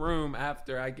leave her room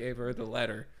after I gave her the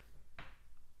letter.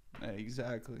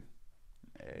 exactly.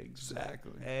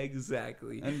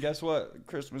 Exactly. And guess what?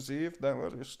 Christmas Eve, that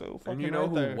letter's still fucking And you know right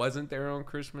who there. wasn't there on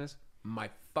Christmas? My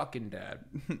fucking dad.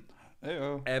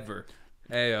 Ayo. Ever.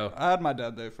 Ayo. I had my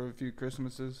dad there for a few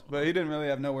Christmases, but he didn't really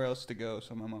have nowhere else to go,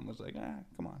 so my mom was like,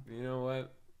 come on. You know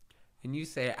what? And you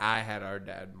say I had our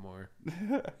dad more.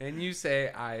 And you say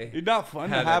I. He's not fun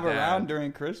to had a have dad. around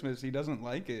during Christmas. He doesn't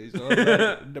like it. He's always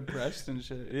like, depressed and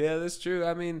shit. Yeah, that's true.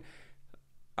 I mean,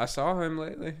 I saw him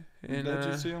lately. And, Did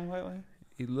you see him lately?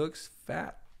 He looks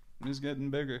fat. He's getting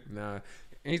bigger. Nah.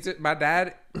 My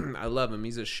dad, I love him.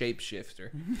 He's a shapeshifter.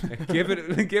 give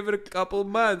it a couple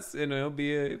months and he'll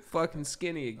be a fucking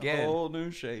skinny again. Whole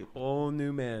new shape. Whole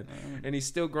new man. And he's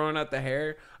still growing out the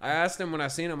hair. I asked him when I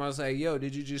seen him, I was like, yo,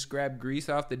 did you just grab grease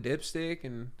off the dipstick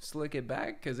and slick it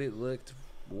back? Because it looked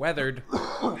weathered.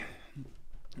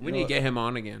 We need to get him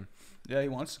on again. Yeah, he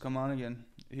wants to come on again.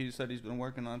 He said he's been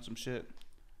working on some shit.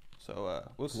 So,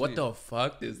 we'll see. What the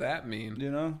fuck does that mean? You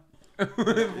know?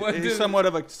 What He's does- somewhat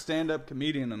of a stand-up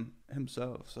comedian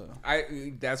himself, so.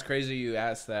 That's crazy you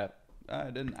asked that.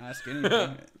 I didn't ask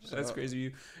anything. So. That's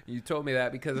crazy. You told me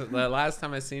that because the last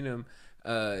time I seen him,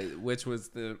 which was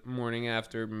the morning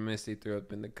after Misty threw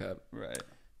up in the cup. Right.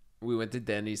 We went to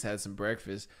Denny's, had some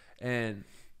breakfast, and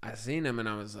I seen him, and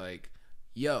I was like,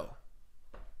 "Yo,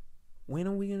 when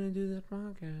are we gonna do this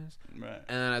podcast?" Right.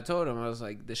 And then I told him, I was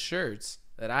like, "The shirts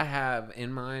that I have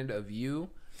in mind of you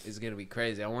is gonna be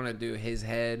crazy. I want to do his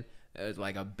head."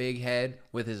 Like a big head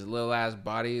with his little ass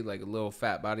body, like a little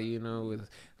fat body, you know, with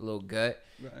a little gut,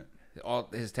 Right. all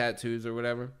his tattoos or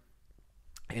whatever,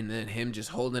 and then him just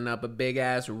holding up a big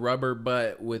ass rubber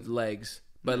butt with legs,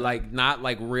 but like not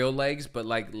like real legs, but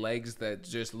like legs that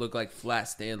just look like flat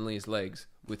Stanley's legs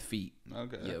with feet.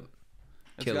 Okay. Yep.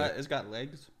 It's got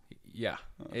legs. Yeah,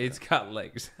 Okay. it's got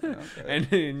legs, Okay. and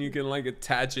then you can like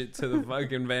attach it to the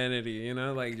fucking vanity, you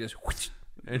know, like just.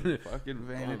 And Fucking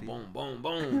vanity. boom, boom,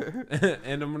 boom, boom.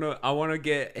 And I want to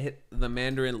get the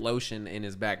Mandarin lotion in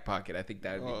his back pocket. I think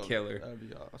that would be killer. That'd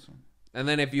be awesome. And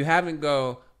then if you haven't,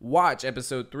 go watch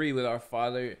episode 3 with our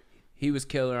father. He was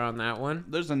killer on that one.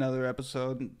 There's another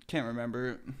episode. Can't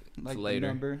remember. Like It's later. the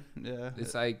number. Yeah.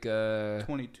 It's like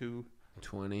 22.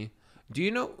 20. Do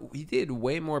you know we did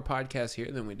way more podcasts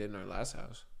here than we did in our last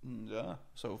house? Yeah.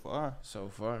 So far.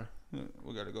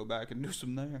 We got to go back and do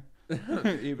some there.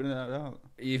 Even that out.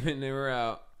 Even they were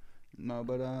out. No,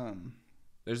 but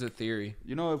there's a theory.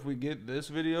 you know, if we get this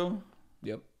video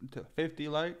Yep. to 50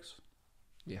 likes,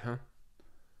 Yeah.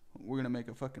 we're gonna make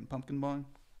a fucking pumpkin bong.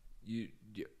 You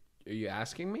are you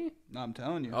asking me? No, I'm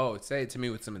telling you. Oh, say it to me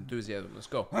with some enthusiasm. Let's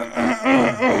go.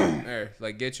 There,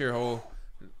 like get your whole.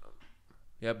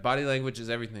 Yeah, body language is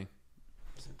everything.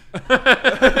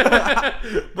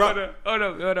 Bro, oh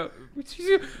no.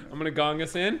 I'm gonna gong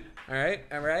us in. All right.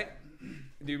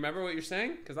 Do you remember what you're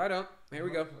saying? Because I don't. Here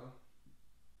we go.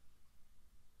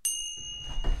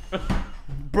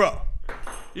 Bro,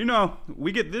 you know,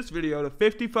 we get this video to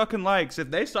 50 fucking likes. If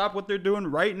they stop what they're doing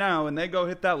right now and they go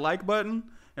hit that like button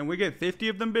and we get 50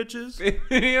 of them bitches,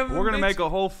 we're going to make a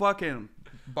whole fucking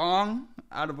bong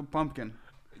out of a pumpkin.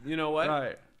 You know what?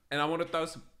 Right. And I want to throw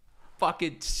some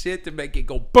fucking shit to make it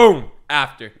go boom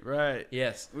after. Right.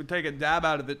 Yes. We'll take a dab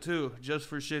out of it too, just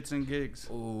for shits and gigs.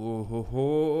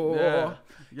 Ooh. Yeah.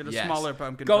 Get a smaller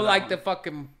pumpkin. Go like the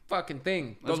fucking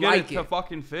thing. Let's go get like it to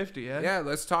fucking 50, yeah? Yeah,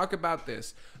 let's talk about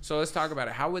this. So let's talk about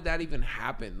it. How would that even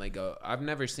happen? Like, I've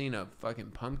never seen a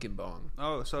fucking pumpkin bong.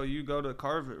 Oh, so you go to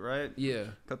carve it, right? Yeah.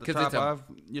 Cut the top off,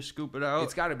 you scoop it out.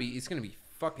 It's going to be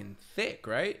fucking thick,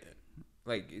 right?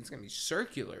 Like, it's going to be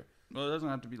circular. Well, it doesn't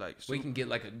have to be like... We can get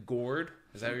like a gourd.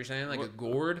 Is that what you're saying? Like a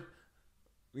gourd?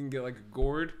 We can get like a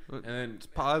gourd. And then...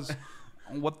 Pause.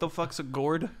 What the fuck's a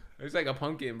gourd? It's like a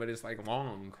pumpkin, but it's like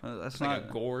long. That's it's not like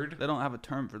a gourd. They don't have a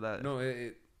term for that. No,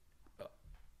 I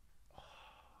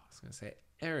was gonna say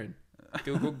Aaron.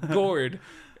 Google gourd.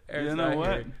 You know what?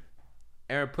 Here.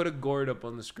 Aaron, put a gourd up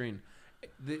on the screen.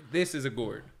 This is a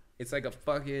gourd. It's like a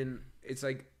fucking. It's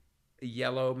like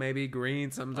yellow, maybe green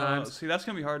sometimes. See, that's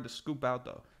gonna be hard to scoop out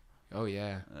though. Oh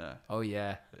yeah. Yeah. Oh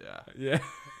yeah. Yeah. Yeah.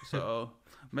 So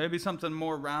maybe something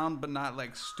more round, but not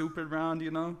like stupid round,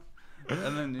 you know.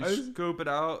 And then you scoop it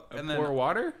out, and then pour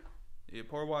water. You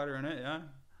pour water in it, yeah.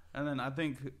 And then I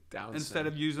think Down instead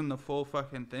of using the full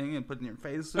fucking thing and putting your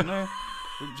face in there,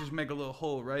 we just make a little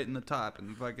hole right in the top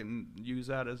and fucking use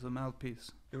that as a mouthpiece.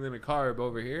 And then a carb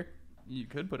over here. You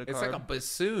could put a carb. It's like a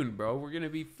bassoon, bro. We're gonna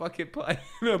be fucking playing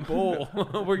a bowl.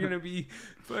 We're gonna be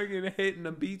fucking hitting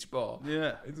a beach ball.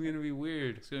 Yeah. It's gonna be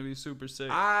weird. It's gonna be super sick.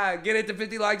 Get it to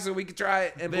 50 likes so we can try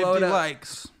it and 50 blow it up.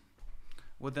 likes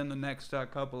within the next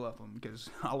couple of them, because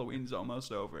Halloween's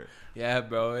almost over. Yeah,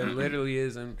 bro. It literally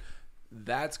is, and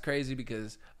that's crazy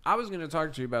because I was gonna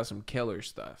talk to you about some killer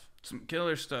stuff. Some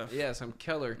killer stuff. Yeah, some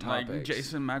killer topics. Like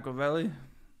Jason McAvely.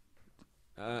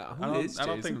 Who is Jason I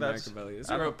don't think that's McAvely?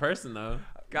 It's a real person though.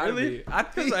 Gotta Really? be.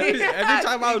 Because every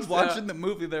time I was watching the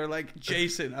movie, they're like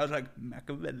Jason. I was like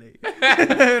Machiavelli, and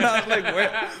I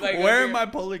was like, where am I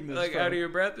pulling this Like from? out of your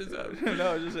breath or something?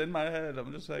 No, it's just in my head.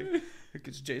 I'm just like,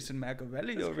 it's Jason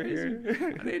Machiavelli That's over crazy.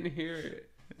 here. I didn't hear it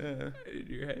Yeah. in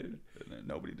your head.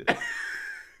 Nobody did.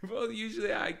 Well,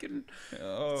 usually I can.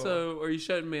 Oh. So, are you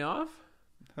shutting me off?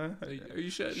 Huh? Are you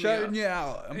shutting Shutting me off? you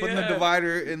out. I'm putting the Yeah.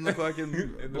 divider in the fucking In the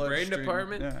brain bloodstream.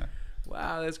 department? Yeah.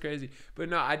 Wow, that's crazy. But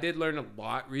no, I did learn a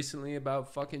lot recently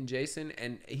about fucking Jason,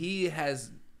 and he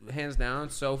has, hands down,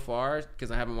 so far,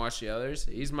 because I haven't watched the others,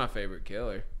 he's my favorite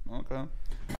killer. Okay.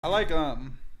 I like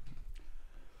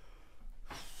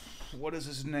what is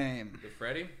his name? The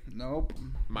Freddy? Nope.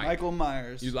 Mike. Michael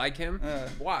Myers. You like him?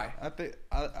 Why? I think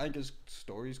his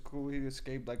story's cool. He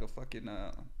escaped like a fucking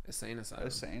Insane asylum.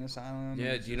 insane asylum.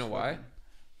 Yeah, do you know why?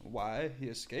 Why he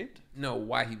escaped? No,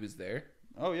 why he was there.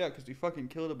 Oh yeah, because he fucking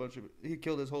killed he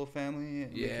killed his whole family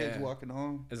and the kids walking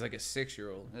home. As like a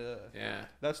 6-year-old. Yeah. Yeah.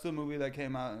 That's the movie that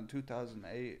came out in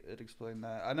 2008. It explained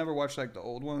that. I never watched like the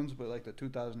old ones, but like the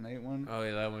 2008 one. Oh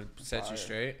yeah, that one sets you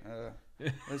straight.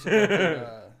 That's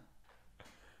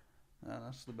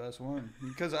that's the best one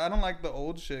because I don't like the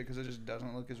old shit because it just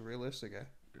doesn't look as realistic.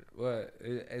 What?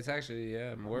 It's actually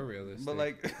more realistic. But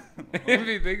like, if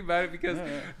you think about it, because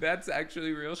that's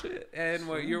actually real shit, and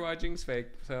what you're watching is fake.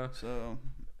 So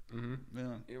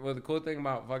yeah. Well, the cool thing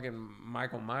about fucking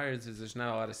Michael Myers is there's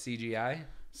not a lot of CGI.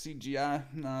 CGI,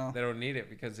 no. They don't need it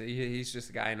because he's just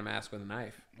a guy in a mask with a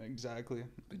knife. Exactly.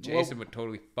 But Jason would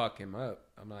totally fuck him up.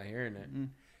 I'm not hearing it.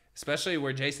 Especially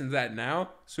where Jason's at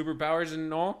now, superpowers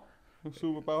and all.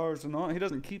 Superpowers and all. He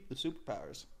doesn't keep the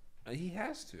superpowers. He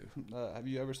has to. Have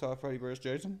you ever saw Freddy vs.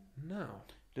 Jason? No.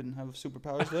 Didn't have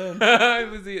superpowers then.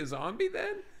 Was he a zombie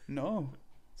then? No.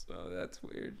 So that's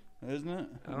weird. isn't it?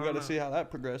 We don't got to know. see how that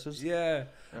progresses. Yeah.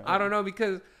 I don't know,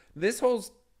 because this whole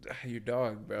your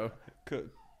dog, bro. Could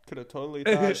have totally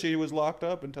thought she was locked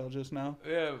up until just now.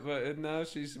 Yeah, but now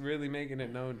she's really making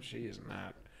it known she is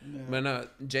not. Yeah. But no,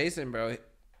 Jason, bro,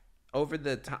 over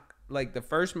the time, like the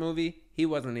first movie, he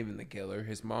wasn't even the killer.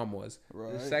 His mom was.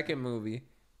 Right. The second movie,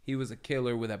 he was a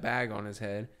killer with a bag on his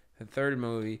head. The third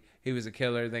movie, he was a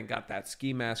killer, then got that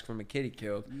ski mask from a kid he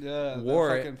killed. Yeah, Wore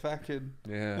the it. fucking fat kid.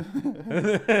 Yeah.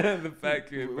 The fat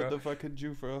kid, bro. With the fucking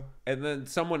Jufro. And then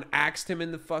someone axed him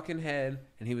in the fucking head,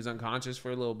 and he was unconscious for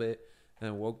a little bit, and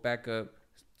then woke back up,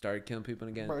 started killing people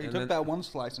again. Bro, he and took then, that one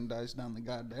slice and dice down the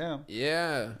goddamn.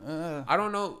 Yeah. I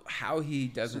don't know how he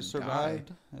doesn't Survived.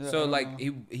 die. Yeah, I So, don't like,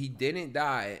 know. he didn't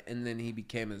die, and then he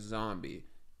became a zombie.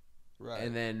 Right.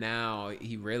 And then now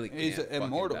he really can't He's fucking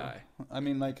immortal. die. I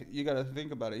mean, like, you got to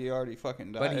think about it. He already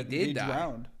fucking died. But he did He die.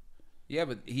 drowned. Yeah,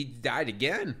 but he died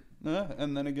again.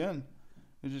 And then again.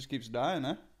 He just keeps dying,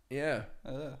 huh? Yeah.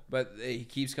 But he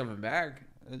keeps coming back.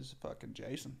 It's fucking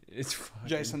Jason. It's fucking...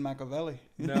 Jason Machiavelli.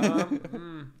 No.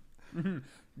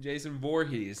 Jason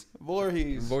Voorhees.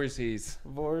 Voorhees. Voorhees.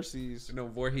 Voorhees. No,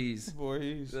 Voorhees.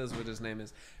 Voorhees. That's what his name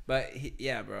is. But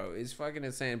yeah, bro, it's fucking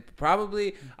insane.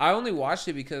 Probably, I only watched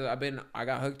it because I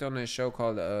got hooked on this show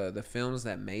called The Films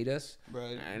That Made Us.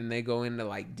 Right. And they go into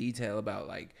like detail about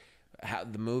like how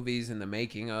the movies and the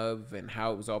making of and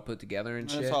how it was all put together and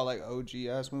shit. It's all like OG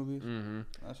ass movies. Mm-hmm.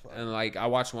 That's fine. And like I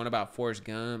watched one about Forrest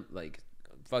Gump. Like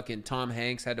fucking Tom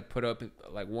Hanks had to put up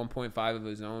like 1.5 of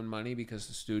his own money because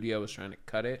the studio was trying to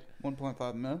cut it.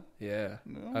 1.5 mil. Yeah,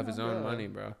 No, of his not own bad. money,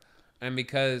 bro. And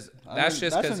because I that's mean,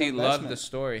 just that's because an he loved the investment.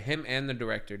 story. Him and the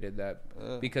director did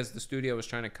that because the studio was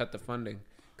trying to cut the funding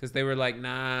because they were like,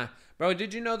 nah, bro.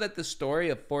 Did you know that the story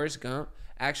of Forrest Gump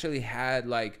actually had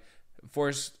like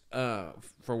Forrest,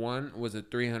 for one, was a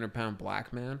 300-pound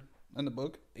black man. In the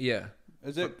book. Yeah.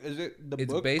 Is it the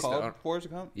It's book based called on- Forrest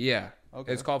Gump? Yeah.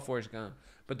 Okay. It's called Forrest Gump.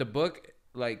 But the book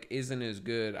like isn't as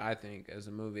good, I think, as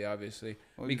a movie, obviously.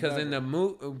 Well, because in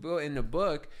exactly. in the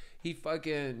book, he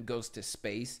fucking goes to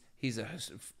space. He's a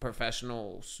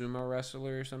professional sumo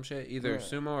wrestler or some shit, either Right.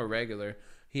 sumo or regular.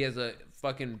 He has a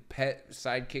fucking pet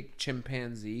sidekick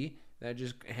chimpanzee that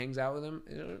just hangs out with him.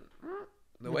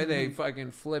 The way they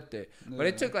fucking flipped it. But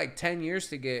it took like 10 years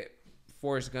to get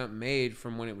Forrest Gump made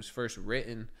from when it was first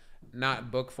written. Not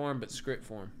book form, but script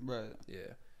form. Right.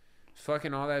 Yeah.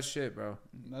 Fucking all that shit, bro.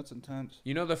 That's intense.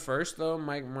 You know the first, though,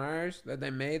 Mike Myers, that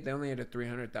they made? They only had a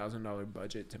 $300,000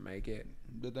 budget to make it.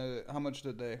 How much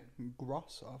did they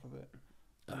gross off of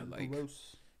it?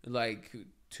 Gross. Like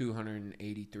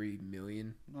 283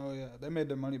 million. Oh yeah, they made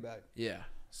their money back. Yeah.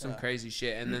 Some Yeah. crazy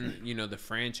shit. And then, you know, the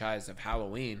franchise of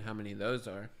Halloween, how many of those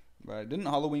are? Right. Didn't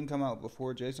Halloween come out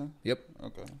before Jason? Yep.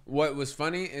 Okay. What was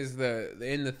funny is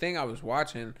in the thing I was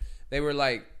watching, they were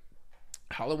like,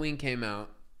 Halloween came out,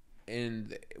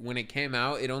 and when it came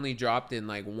out, it only dropped in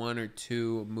like 1 or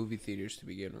 2 movie theaters to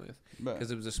begin with, Right.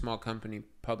 because it was a small company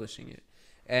publishing it,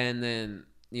 and then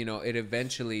you know it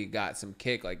eventually got some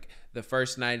kick. Like the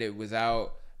first night it was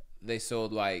out, they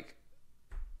sold like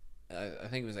I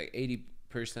think it was like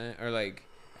 80%, or like,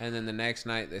 and then the next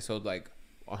night they sold like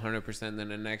 100%. Then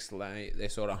the next night they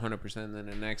sold 100%. Then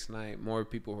the next night more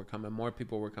people were coming, more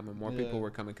people were coming, more people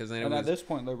were coming, because then it And was, at this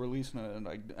point, they're releasing it in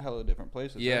like hella different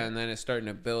places. yeah, right? and then it's starting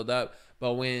to build up.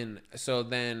 But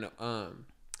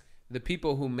the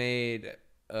people who made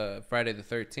Friday the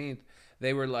 13th,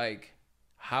 they were like,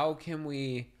 how can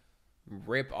we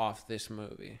rip off this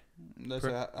movie? That's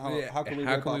how can we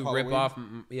rip off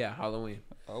Halloween? Halloween.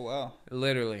 Oh wow.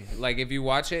 Literally. Like if you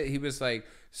watch it, he was like,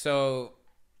 so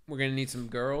we're going to need some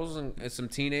girls and some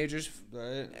teenagers.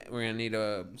 Right. We're going to need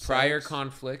a prior Sex.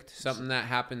 conflict, something that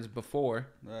happens before.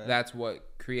 Right. That's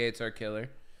what creates our killer,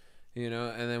 you know?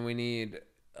 And then we need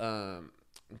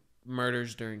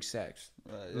murders during sex.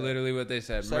 Right, yeah. Literally what they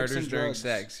said. Sex Murders and during drugs.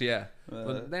 sex, yeah.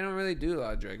 But they don't really do a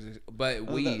lot of drugs. But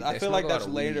weed. I They feel smoke like a lot that's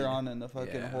of later weed. on in the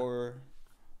fucking Yeah. horror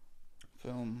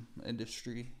film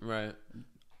industry Right.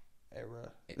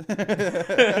 era.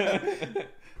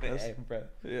 Hey, bro.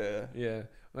 Yeah. Yeah.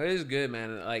 But it is good,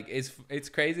 man. Like it's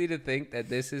crazy to think that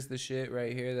this is the shit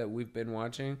right here that we've been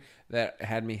watching that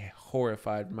had me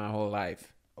horrified my whole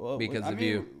life. Well, Because I of mean,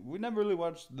 you. We never really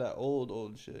watched that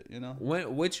old shit, you know?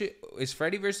 Which is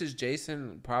Freddy versus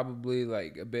Jason probably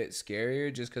like a bit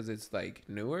scarier just because it's like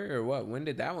newer, or what? When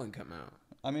did that one come out?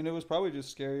 I mean, it was probably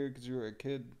just scarier because you were a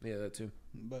kid. Yeah, that too.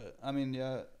 But, I mean,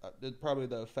 yeah, probably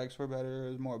the effects were better. It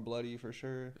was more bloody for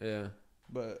sure. Yeah.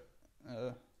 But,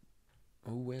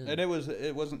 Oh well. and it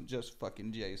wasn't just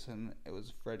fucking Jason. It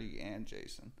was Freddy and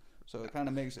Jason. So it kind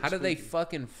of makes it How do they spooky.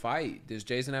 fucking fight? Does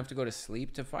Jason have to go to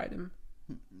sleep to fight him?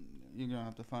 You're gonna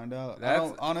have to find out.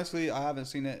 That's, honestly, I haven't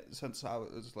seen it since I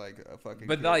was like a fucking.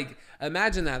 But kid. like,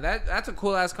 imagine that's a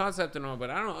cool ass concept and all. But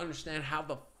I don't understand how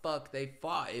the fuck they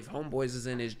fought if Homeboys is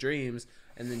in his dreams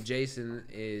and then Jason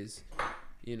is,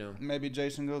 you know. Maybe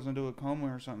Jason goes into a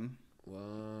coma or something.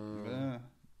 Whoa.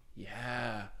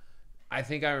 Yeah. I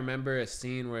think I remember a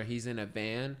scene where he's in a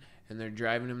van and they're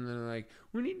driving him and they're like,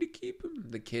 we need to keep him.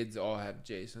 The kids all have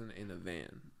Jason in a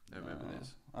van. I remember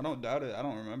this. I don't doubt it. I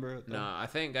don't remember it, though. No, I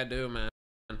think I do, man.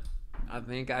 I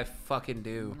think I fucking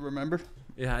do. Remember?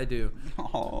 Yeah, I do.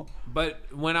 Oh. But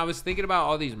when I was thinking about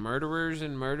all these murderers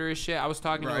and murderous shit, I was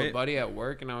talking to a buddy at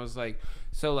work and I was like,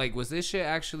 so like, was this shit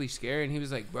actually scary? And he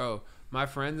was like, bro, my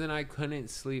friends and I couldn't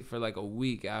sleep for like a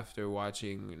week after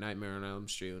watching Nightmare on Elm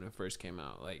Street when it first came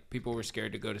out. Like, people were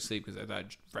scared to go to sleep because I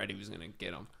thought Freddy was going to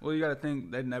get them. Well, you got to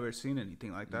think they'd never seen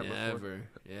anything like that before. Never.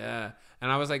 Yeah.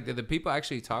 And I was like, did the people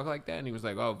actually talk like that? And he was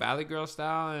like, oh, Valley Girl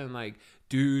style and like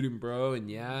dude and bro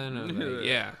and yeah. And I was like,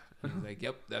 yeah. And he's like,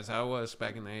 yep, that's how it was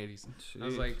back in the 80s. Jeez. I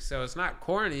was like, so it's not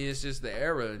corny, it's just the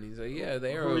era. And he's like, yeah, the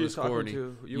era was corny.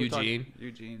 Eugene.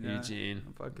 Eugene.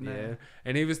 Yeah.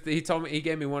 And he told me, he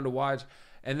gave me one to watch.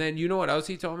 And then you know what else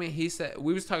he told me? He said,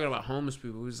 we was talking about homeless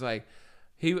people. He was like,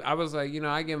 I was like, you know,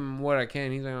 I give them what I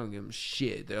can. He's like, I don't give them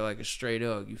shit. They're like a stray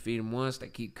dog. You feed them once, they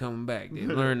keep coming back. They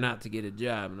learn not to get a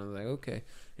job. And I was like, okay.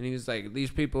 And he was like, these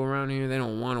people around here, they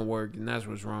don't want to work, and that's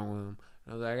what's wrong with them.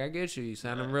 I was like, I get you. You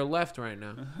sounding real left right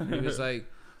now. And he was like,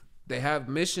 they have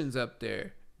missions up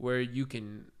there where you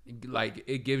can, like,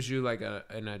 it gives you like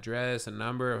an address, a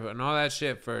number, and all that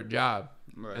shit for a job.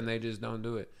 Right. And they just don't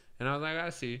do it. And I was like, I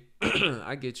see.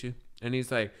 I get you. And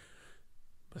he's like,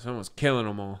 but someone's killing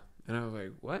them all. And I was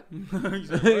like, what?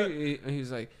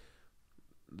 He's like,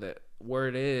 the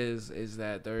word is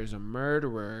that there's a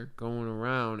murderer going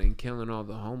around and killing all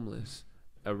the homeless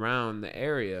around the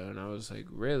area. And I was like,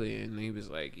 really? And he was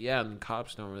like, yeah, and the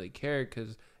cops don't really care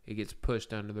because it gets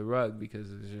pushed under the rug because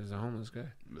there's just a homeless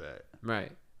guy.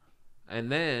 Right.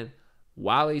 And then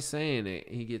while he's saying it,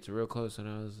 he gets real close and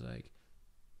I was like,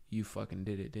 you fucking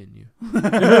did it, didn't you?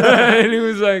 And he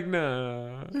was like,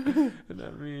 no,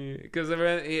 not me. Because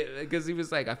he was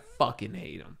like, I fucking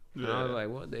hate him. And I was like,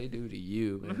 what'd they do to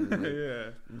you,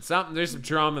 man? Like, there's some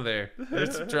trauma there.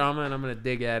 There's some trauma, and I'm going to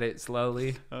dig at it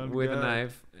slowly with a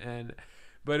knife.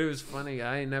 But it was funny.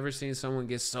 I ain't never seen someone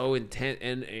get so intense.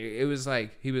 And it was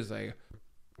like, he was like,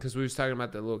 because we was talking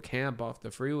about the little camp off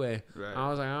the freeway. Right. I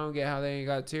was like, I don't get how they ain't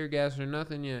got tear gas or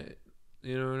nothing yet.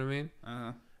 You know what I mean?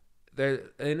 Uh-huh.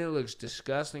 And it looks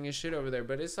disgusting as shit over there,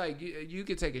 but it's like you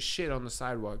could take a shit on the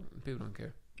sidewalk. People don't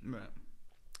care. Right.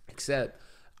 Except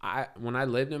when I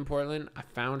lived in Portland, I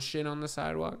found shit on the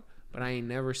sidewalk, but I ain't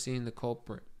never seen the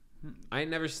culprit. I ain't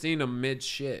never seen them mid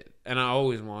shit, and I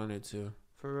always wanted to.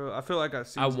 For real, I feel like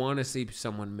I want to see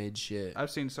someone mid shit. I've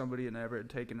seen somebody in Everett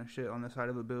taking a shit on the side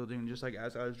of a building, just like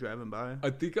as I was driving by. I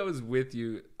think I was with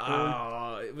you.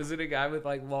 Oh, was it a guy with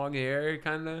like long hair,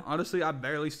 kind of? Honestly, I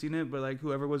barely seen it, but like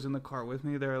whoever was in the car with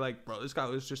me, they were like, "Bro, this guy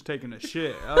was just taking a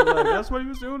shit." I was like, "That's what he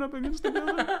was doing up against the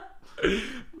building."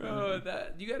 Bro,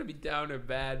 you gotta be down or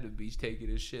bad to be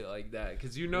taking a shit like that,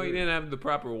 because you know he didn't have the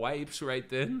proper wipes right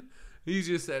then. He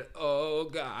just said, "Oh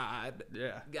God,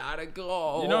 yeah, gotta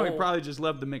go." You know, he probably just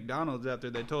left the McDonald's after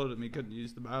they told him he couldn't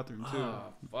use the bathroom too.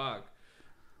 Oh fuck,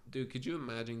 dude! Could you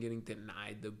imagine getting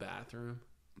denied the bathroom?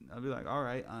 I'd be like, all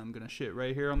right, I'm gonna shit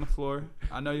right here on the floor.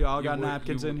 I know you all got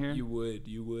napkins in here. You would,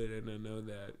 and I know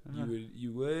that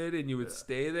you would, and you would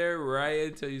stay there right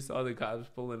until you saw the cops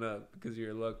pulling up because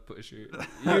you're a luck pusher.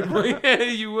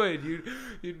 You would,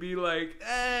 you'd be like,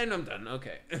 and I'm done.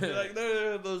 Okay, like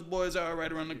those boys are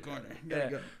right around the corner. Gotta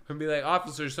go. And be like,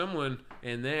 officer, someone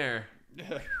in there,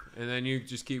 and then you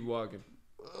just keep walking.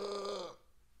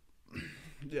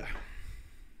 Yeah,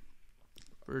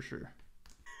 for sure.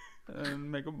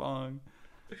 And make a bong,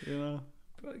 you know.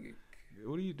 What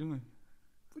are you doing?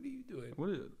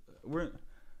 We're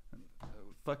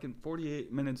fucking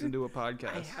 48 minutes into a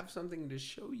podcast. I have something to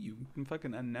show you. You can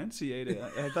fucking enunciate it.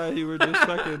 I thought you were just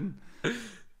fucking.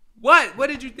 What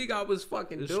did you think I was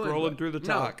fucking just doing? Scrolling through the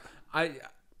talk. No, I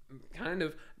kind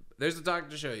of. There's a talk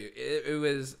to show you. It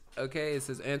was okay. It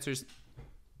says answers.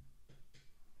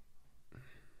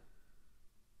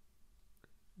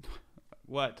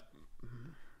 What?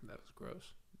 That was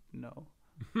gross. No.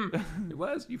 It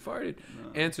was. You farted.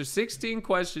 No. Answer 16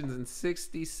 questions in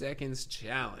 60 seconds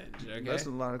challenge. Okay? That's a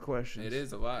lot of questions. It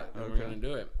is a lot. Okay. We're going to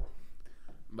do it.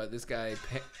 But this guy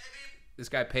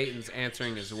Peyton's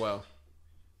answering as well.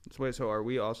 Wait, so are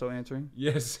we also answering?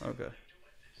 Yes. Okay.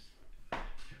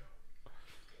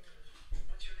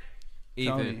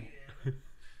 Ethan.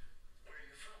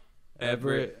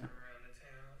 Everett.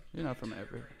 You're not from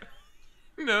Everett.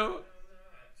 No.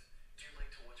 Do you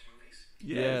like to watch movies?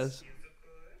 Yes.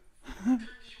 What time did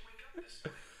you wake up this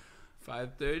morning?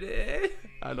 5:30.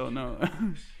 I don't know.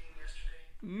 Skiing yesterday?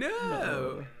 No.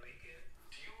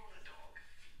 Do you own a dog?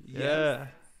 Yeah.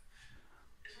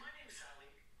 Is my name Sally?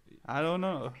 I don't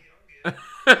know.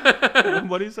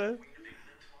 What do you say? Will you be in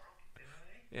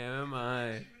tomorrow? Am I?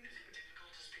 Is it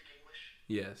difficult to speak English?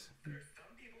 Yes. For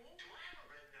some people. Do I have a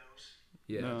red nose?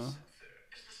 Yes. No.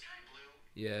 Is the sky blue?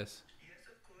 Yes. Yes,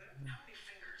 of course. How many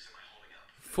fingers am I holding up?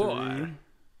 4. Three.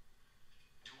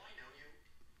 Do I know you?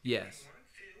 Yes. 1,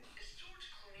 2. Is George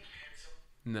Clooney handsome?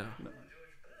 No. And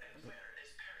where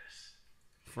is Paris?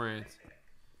 France.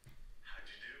 How'd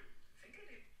you do?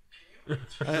 Can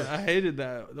you answer? I hated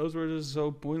that. Those were just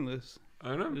so pointless. I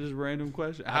don't know. Just random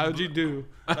question. How'd you do?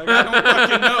 Like, I don't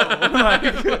fucking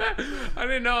know. Like, I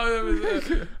didn't know that was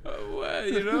what,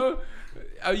 you know.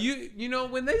 You know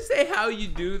when they say how you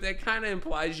do, that kind of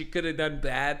implies you could have done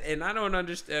bad, and I don't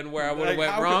understand where I would have like,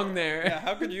 went how wrong could- there. Yeah,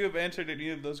 how could you have answered any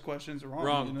of those questions wrong?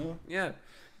 Wrong. You know. Yeah.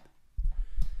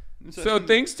 It's So such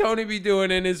things Tony be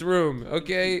doing in his room,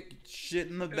 okay? shit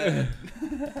in the bed.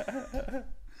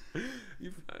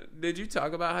 Did you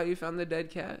talk about how you found the dead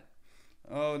cat?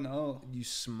 Oh no. You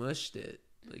smushed it,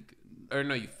 like, or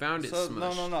no, you found it So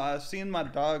smushed. no. I seen my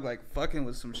dog like fucking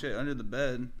with some shit under the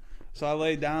bed. So I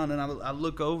lay down and I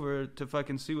look over to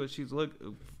fucking see what she's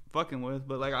fucking with.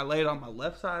 But like I laid on my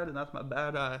left side and that's my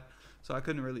bad eye, so I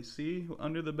couldn't really see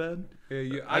under the bed.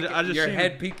 Yeah, I just your seen-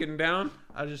 head peeking down.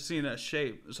 I just seen a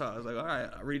shape, so I was like, all right.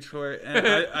 I reached for it and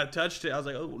I touched it. I was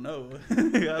like, oh no. I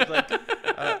was like,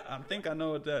 I think I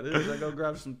know what that is. I go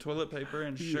grab some toilet paper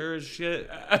and sure as shit,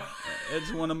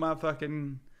 it's one of my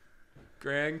fucking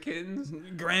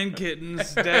Grandkittens.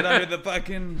 grandkittens dead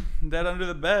under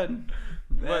the bed.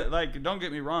 But like, don't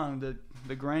get me wrong,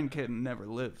 the grandkitten never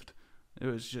lived. It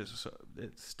was just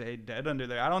it stayed dead under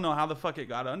there. I don't know how the fuck it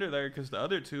got under there because the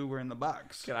other two were in the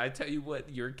box. Can I tell you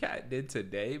what your cat did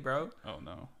today, bro? Oh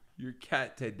no. Your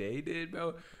cat today did,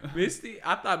 bro. Misty,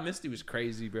 I thought Misty was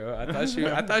crazy, bro.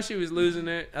 I thought she was losing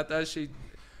it.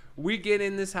 We get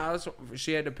in this house.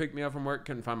 She had to pick me up from work.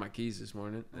 Couldn't find my keys this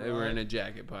morning. They were in a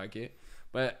jacket pocket,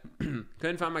 but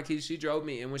couldn't find my keys. She drove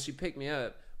me, and when she picked me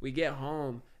up, we get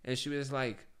home, and she was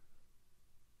like,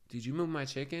 "Did you move my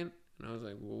chicken?" And I was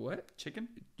like, well, "What Chicken?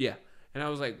 Yeah." And I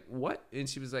was like, "What?" And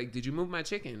she was like, "Did you move my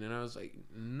chicken?" And I was like,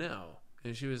 "No."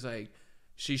 And she was like,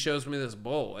 she shows me this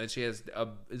bowl and she has a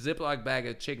Ziploc bag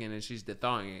of chicken and she's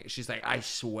thawing it. She's like, "I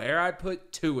swear I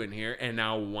put 2 in here and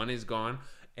now 1 is gone."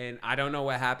 And I don't know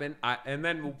what happened. And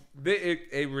then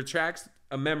it retracts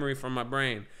a memory from my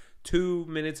brain 2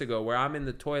 minutes ago where I'm in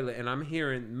the toilet and I'm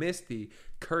hearing Misty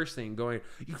cursing, going,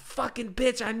 "You fucking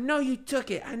bitch, I know you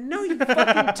took it. I know you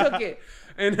fucking took it."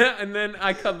 And then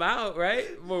I come out,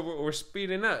 right? We're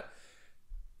speeding up.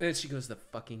 And she goes, "The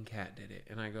fucking cat did it."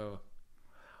 And I go,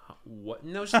 "What?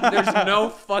 No, there's no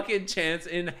fucking chance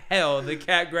in hell the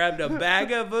cat grabbed a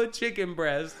bag of a chicken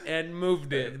breast and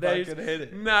moved it. There's Fucking hit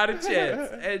it. not a chance."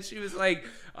 And she was like,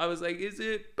 I was like, "Is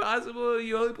it possible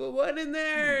you only put 1 in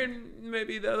there and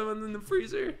maybe the other one's in the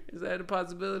freezer? Is that a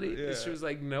possibility?" Yeah. And she was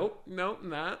like, nope,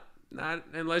 not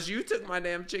unless you took my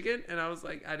damn chicken." And I was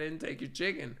like, "I didn't take your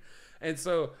chicken." And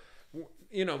so,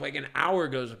 you know, like an hour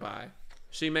goes by.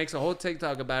 She makes a whole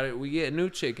TikTok about it. We get new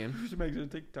chicken. She makes a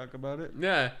TikTok about it.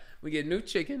 Yeah, we get new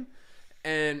chicken,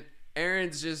 and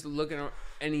Aaron's just looking,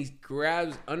 and he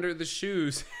grabs under the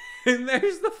shoes, and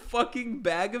there's the fucking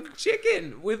bag of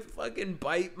chicken with fucking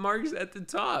bite marks at the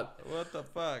top. What the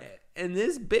fuck? And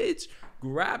this bitch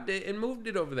grabbed it and moved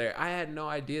it over there. I had no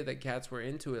idea that cats were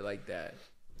into it like that.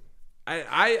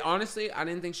 I honestly, I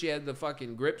didn't think she had the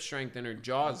fucking grip strength in her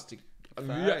jaws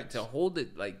Facts. to hold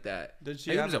it like that. Did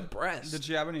she It have was a breast. Did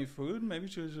she have any food? Maybe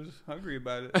she was just hungry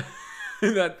about it.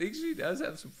 I think she does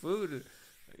have some food,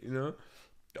 you know.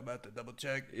 I'm about to double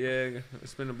check. Yeah,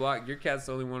 spin a block. Your cat's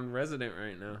the only one resident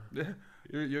right now.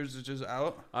 Yours is just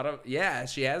out. I don't. Yeah,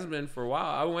 she has been for a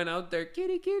while. I went out there,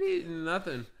 kitty, and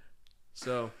nothing.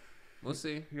 So, we'll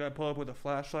see. You gotta pull up with a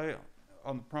flashlight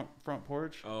on the front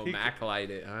porch. Oh, Peek- Mac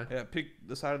light it, huh? Yeah, peek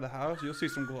the side of the house. You'll see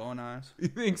some glowing eyes. You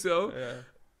think so? Yeah.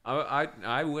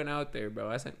 I went out there, bro.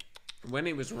 I said, when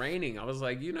it was raining, I was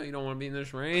like, you know, you don't want to be in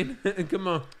this rain. Come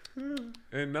on.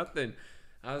 And nothing.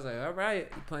 I was like, all right,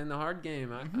 you're playing the hard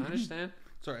game. I understand.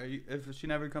 Sorry, if she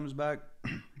never comes back,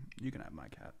 you can have my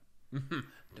cat.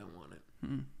 Don't want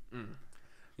it.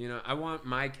 You know, I want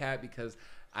my cat because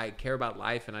I care about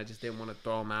life and I just didn't want to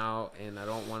throw him out and I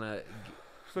don't want to.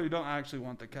 So you don't actually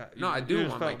want the cat? No, I You do just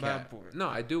want my felt bad cat. for it. No,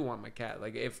 I do want my cat.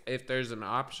 Like if there's an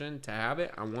option to have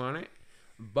it, I want it.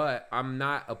 But I'm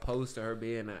not opposed to her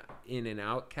being an in and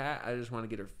out cat. I just want to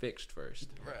get her fixed first.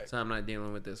 Right. So I'm not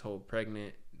dealing with this whole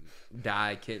pregnant,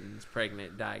 die kittens,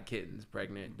 pregnant, die kittens,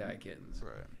 pregnant, die kittens.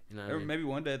 Right. You know what Or I mean? maybe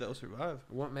one day they'll survive.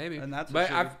 Well, maybe. And that's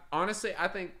but what honestly, I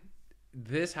think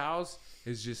this house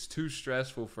is just too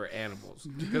stressful for animals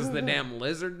because the damn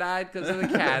lizard died because of the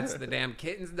cats, the damn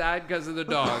kittens died because of the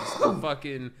dogs.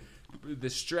 The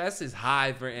stress is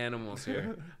high for animals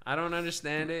here. I don't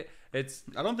understand it. I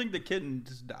don't think the kitten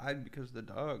just died because of the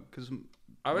dog. Because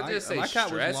I would just say my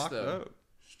cat was stress locked though. up.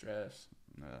 Stress.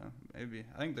 Maybe.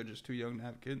 I think they're just too young to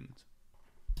have kittens.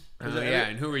 Oh yeah,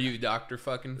 and who are you, Dr.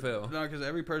 fucking Phil? No, because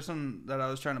every person that I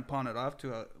was trying to pawn it off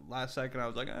to, last second I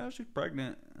was like, oh, she's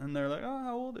pregnant. And they're like, oh,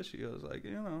 how old is she? I was like,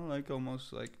 like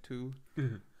almost like 2,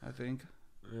 I think.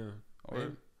 Yeah.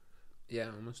 Or yeah,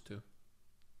 almost 2.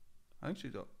 I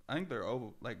think they're over,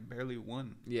 like barely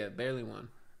 1. Yeah, barely 1.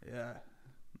 Yeah.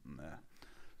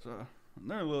 So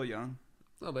they're a little young.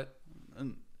 A little bit.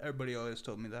 And everybody always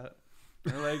told me that.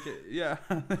 They're like, yeah,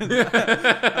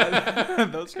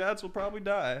 those cats will probably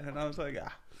die. And I was like,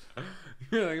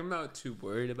 You're like, I'm not too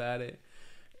worried about it.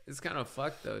 It's kind of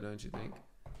fucked though, don't you think?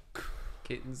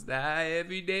 Kittens die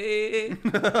every day.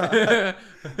 You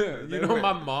know,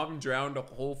 my mom drowned a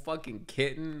whole fucking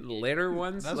kitten litter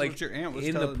once. That's like what your aunt was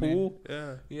in the telling pool. me.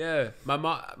 Yeah. Yeah. My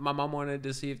mom wanted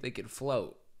to see if they could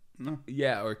float. No.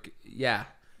 Yeah,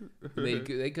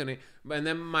 they couldn't. And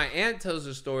then my aunt tells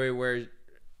a story where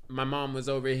my mom was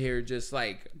over here just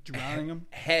like Drowning them?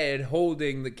 head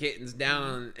holding the kittens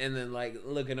down and then like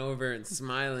looking over and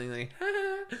smiling like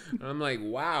and I'm like,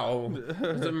 wow,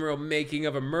 some real making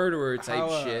of a murderer type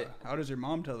shit. How does your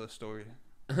mom tell this story?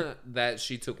 That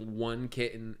she took one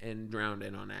kitten and drowned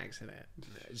it on accident,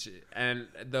 and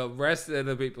the rest of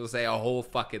the people say a whole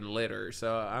fucking litter.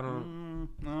 So I don't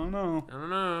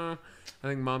know. I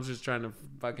think mom's just trying to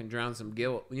fucking drown some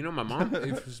guilt. You know, my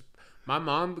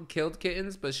mom killed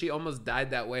kittens, but she almost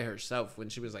died that way herself when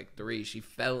she was like 3. She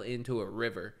fell into a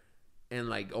river and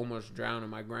like almost drowned,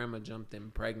 and my grandma jumped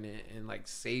in pregnant and like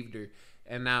saved her.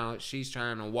 And now she's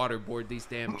trying to waterboard these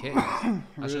damn kittens.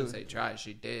 I shouldn't say try.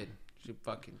 She did. She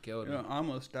fucking killed her. I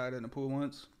almost died in a pool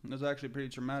once. It was actually pretty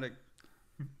traumatic.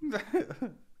 You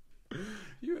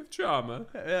have trauma.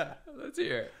 Yeah. Let's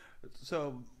hear it.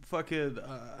 So fucking,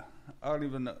 I don't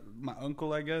even know. My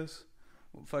uncle, I guess.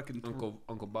 Fucking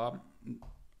Uncle Bob.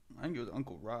 I think it was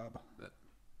Uncle Rob.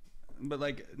 But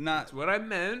like That's what I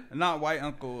meant. not white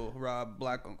Uncle Rob,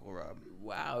 black Uncle Rob.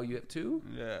 Wow, you have 2?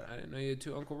 Yeah. I didn't know you had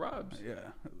 2 Uncle Robs. Yeah.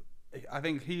 I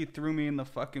think he threw me in the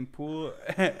fucking pool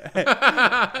and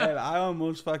I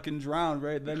almost fucking drowned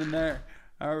right then and there.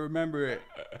 I remember it.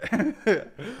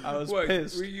 I was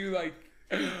pissed. Were you like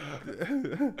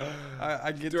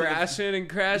I get thrashing and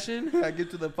crashing? I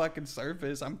get to the fucking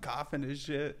surface. I'm coughing and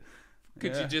shit.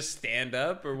 Could you just stand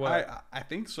up or what? I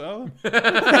think so. I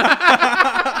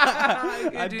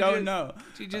I don't know.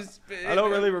 You just. I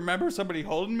don't really remember somebody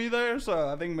holding me there, so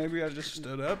I think maybe I just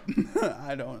stood up.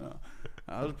 I don't know.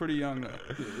 I was pretty young though.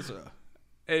 So.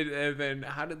 And then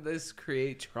how did this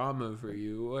create trauma for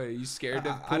you? What, are you scared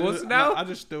of pools now? I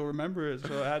just still remember it,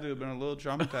 so it had to have been a little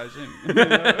traumatizing.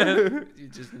 You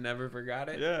just never forgot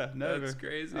it? Yeah, never. That's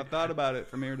crazy. I thought about it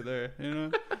from here to there,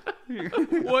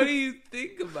 What do you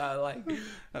think about, like,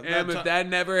 if that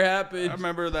never happened? I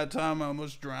remember that time I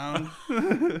almost drowned.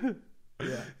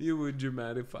 Yeah. You would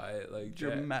dramatify it like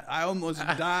that. I almost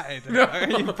died. No, Are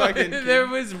you fucking there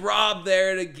was Rob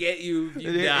there to get you if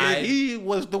you died. He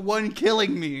was the one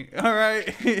killing me. All right,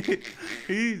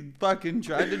 he fucking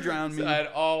tried to drown me. So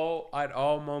at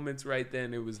all moments right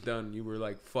then, it was done. You were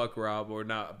like, "Fuck Rob" or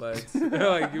not, but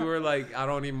like you were like, "I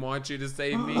don't even want you to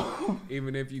save me,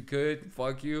 even if you could.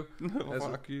 Fuck you."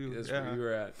 Fuck you. That's where you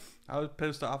were at. I was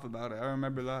pissed off about it. I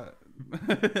remember that.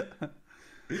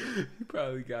 You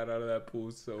probably got out of that pool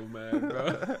so mad,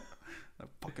 bro. That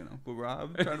fucking Uncle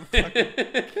Rob trying to fucking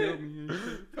kill me and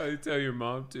shit. Probably tell your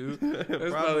mom too.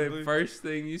 That's probably the first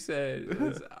thing you said.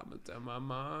 Was, I'm gonna tell my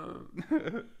mom.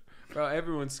 Bro,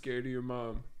 everyone's scared of your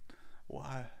mom.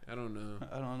 Why? I don't know.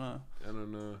 I don't know. I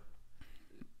don't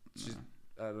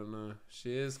know.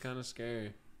 She is kind of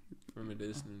scary from a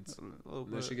distance.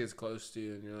 Then she gets close to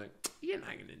you and you're like, you're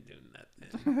not gonna do nothing.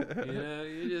 You know,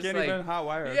 you're just can't like, even hot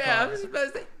wire. Yeah, I was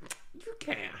about to say, you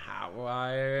can't hot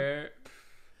wire.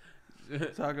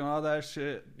 Talking all that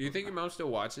shit. Do you think your mom still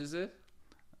watches it?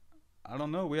 I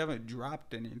don't know. We haven't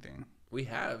dropped anything. We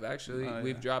have actually.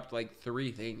 We've dropped like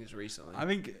 3 things recently. I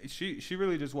think she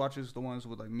really just watches the ones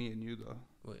with like me and you though.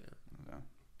 Well, yeah.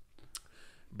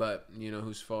 But you know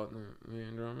whose fault the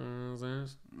drama is?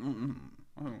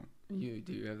 Oh. You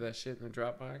do you have that shit in the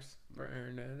Dropbox for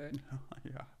Aaron the other day?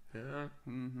 Yeah. Yeah.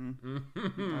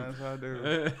 Yes, I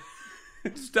do.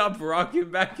 Stop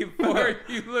rocking back and forth,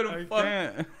 you little I fuck.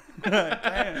 can't. I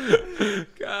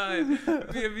can't. God,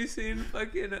 have you seen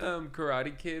fucking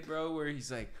Karate Kid, bro? Where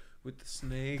he's like with the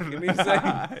snake and he's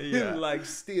like, Yeah. like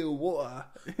still water.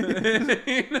 You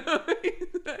know,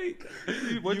 he's like,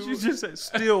 What'd you just say?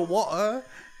 Steal water?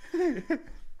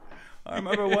 I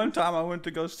remember one time I went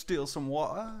to go steal some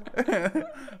water.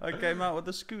 I came out with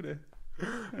a scooter.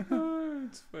 Oh,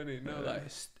 it's funny. No, like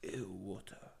still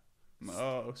water.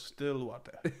 Oh, still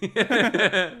water.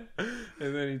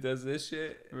 And then he does this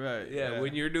shit. Right. Yeah,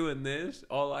 when you're doing this,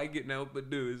 all I can help but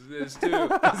do is this too.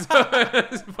 So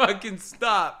just fucking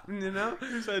stop, you know?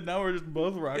 You said now we're just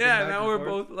both rocking. Yeah, back now and we're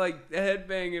forth. both like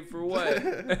headbanging for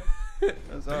what?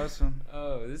 That's awesome.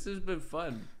 Oh, this has been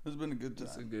fun. It's been a good time.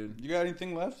 It's a good. You got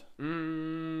anything left?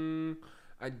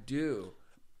 I do.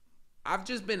 I've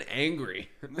just been angry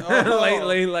Oh.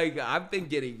 lately. Like I've been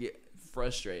getting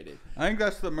frustrated. I think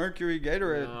that's the Mercury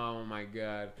Gatorade. Oh my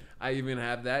god! I even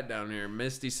have that down here.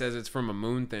 Misty says it's from a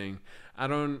moon thing. I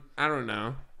don't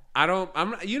know.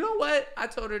 I'm not, you know what? I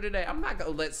told her today, I'm not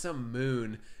gonna let some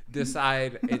moon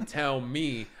decide and tell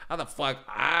me how the fuck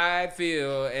I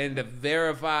feel and to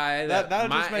verify that That'll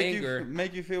my just anger.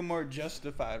 make you feel more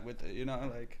justified with it. You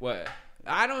know, like What?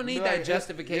 I don't need Like, that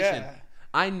justification. yeah.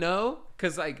 I know,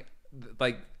 cause like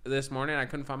this morning I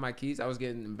couldn't find my keys. I was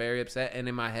getting very upset, and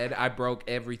in my head I broke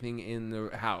everything in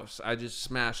the house. I just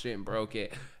smashed it and broke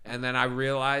it, and then I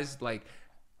realized like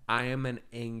I am an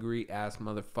angry ass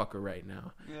motherfucker right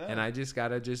now, Yeah. and I just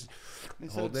gotta just He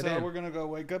hold said, it so in. we're gonna go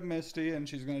wake up Misty and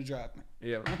she's gonna drop me.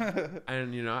 Yeah,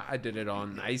 and you know I did it all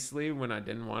nicely when I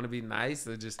didn't want to be nice.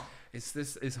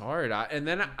 It's hard. And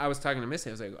then I was talking to Missy.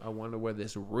 I was like, I wonder where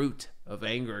this root of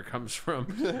anger comes from.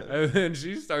 And then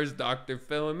she starts Dr.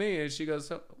 Philling me, and she goes,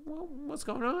 so, well, what's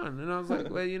going on? And I was like,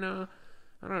 well, you know,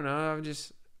 I don't know.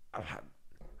 I've had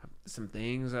some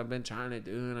things I've been trying to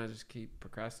do, and I just keep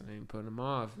procrastinating, putting them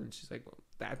off. And she's like, well,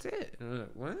 that's it. And I was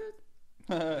like,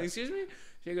 what? Excuse me?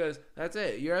 She goes, that's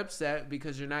it. You're upset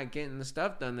because you're not getting the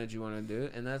stuff done that you want to do,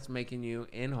 and that's making you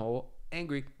in whole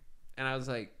angry. And I was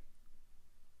like,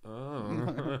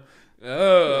 oh.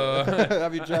 Oh.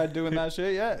 Have you tried doing that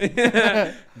shit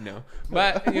yet? No.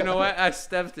 But you know what? I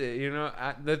stuffed it. You know,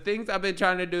 the things I've been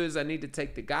trying to do is I need to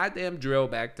take the goddamn drill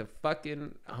back to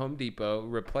fucking Home Depot,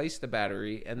 replace the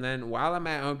battery, and then while I'm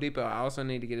at Home Depot, I also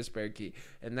need to get a spare key.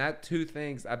 And that two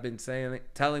things I've been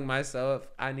telling myself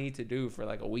I need to do for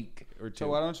like a week or two. So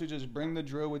why don't you just bring the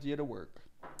drill with you to work?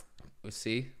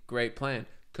 See? Great plan.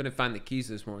 Couldn't find the keys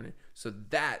this morning. So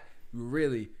that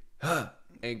really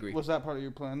angry. Was that part of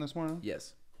your plan this morning?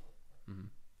 Yes. Mm-hmm.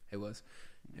 It was.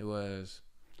 It was.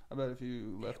 I bet if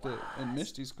you left it in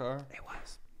Misty's car, It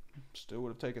was. still would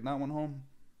have taken that one home.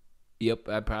 Yep,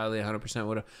 I probably 100%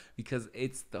 would have. Because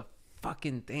it's the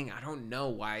fucking thing. I don't know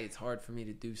why it's hard for me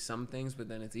to do some things, but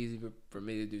then it's easy for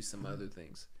me to do some other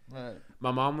things. Right.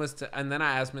 My mom was and then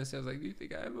I asked Missy, I was like, do you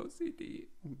think I have OCD?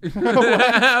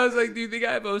 I was like, do you think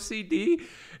I have OCD?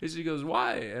 And she goes,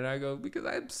 why? And I go, because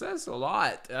I obsess a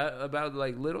lot about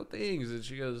like little things. And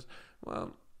she goes,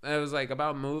 well, it was like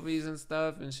about movies and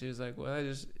stuff. And she was like, well,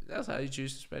 that's how you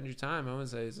choose to spend your time. I wouldn't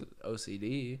say it's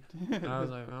OCD. And I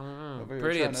was like, I don't know. Over here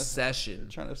Pretty trying to- obsession.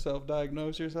 Trying to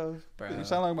self-diagnose yourself? Bro. You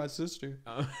sound like my sister.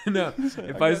 No,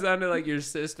 if I sounded like your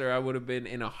sister, I would have been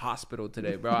in a hospital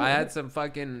today, bro. I had some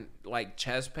fucking like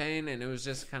chest pain, and it was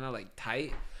just kind of like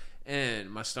tight,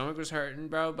 and my stomach was hurting,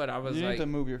 bro. But I was You like, need to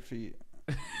move your feet.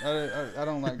 I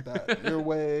don't like that. You're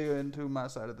way into my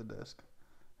side of the desk.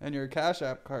 And your Cash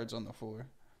App card's on the floor.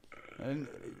 And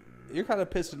you're kind of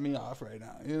pissing me off right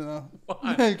now, you know?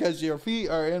 Why? Because your feet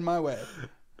are in my way.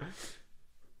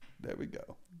 There we go.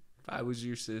 if I was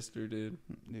your sister, dude,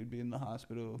 You'd be in the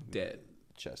hospital. dead.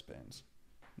 Chest pains.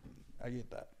 I get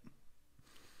that.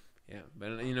 Yeah,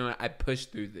 but you know what? I push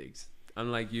through things.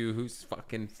 Unlike you, whose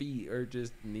fucking feet are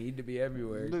just need to be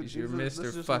everywhere. Dude, Because you're this Mr.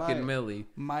 is fucking my- Millie.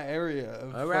 My area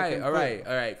of All right, fucking all right, fit.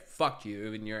 all right. Fuck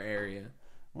you in your area.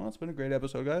 Well, it's been a great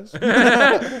episode, guys.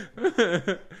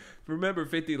 Remember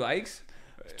 50 likes?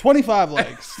 25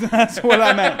 likes. That's what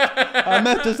I meant. I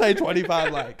meant to say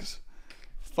 25 likes.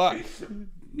 Fuck.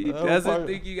 He Oh, doesn't fuck.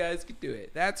 think you guys could do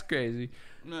it. That's crazy.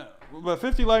 No, but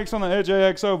 50 likes on the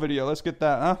AJXO video. Let's get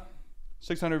that, huh?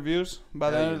 600 views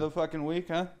by the Hell end of yeah. the fucking week,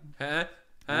 huh? Huh?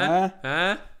 Huh?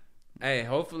 Huh? Hey,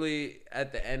 hopefully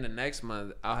at the end of next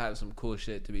month, I'll have some cool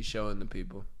shit to be showing the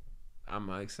people. I'm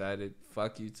excited.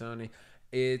 Fuck you, Tony.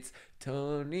 It's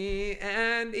Tony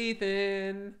and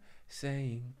Ethan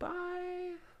saying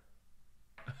bye.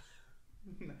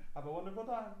 Have a wonderful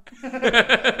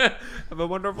time. Have a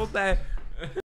wonderful day.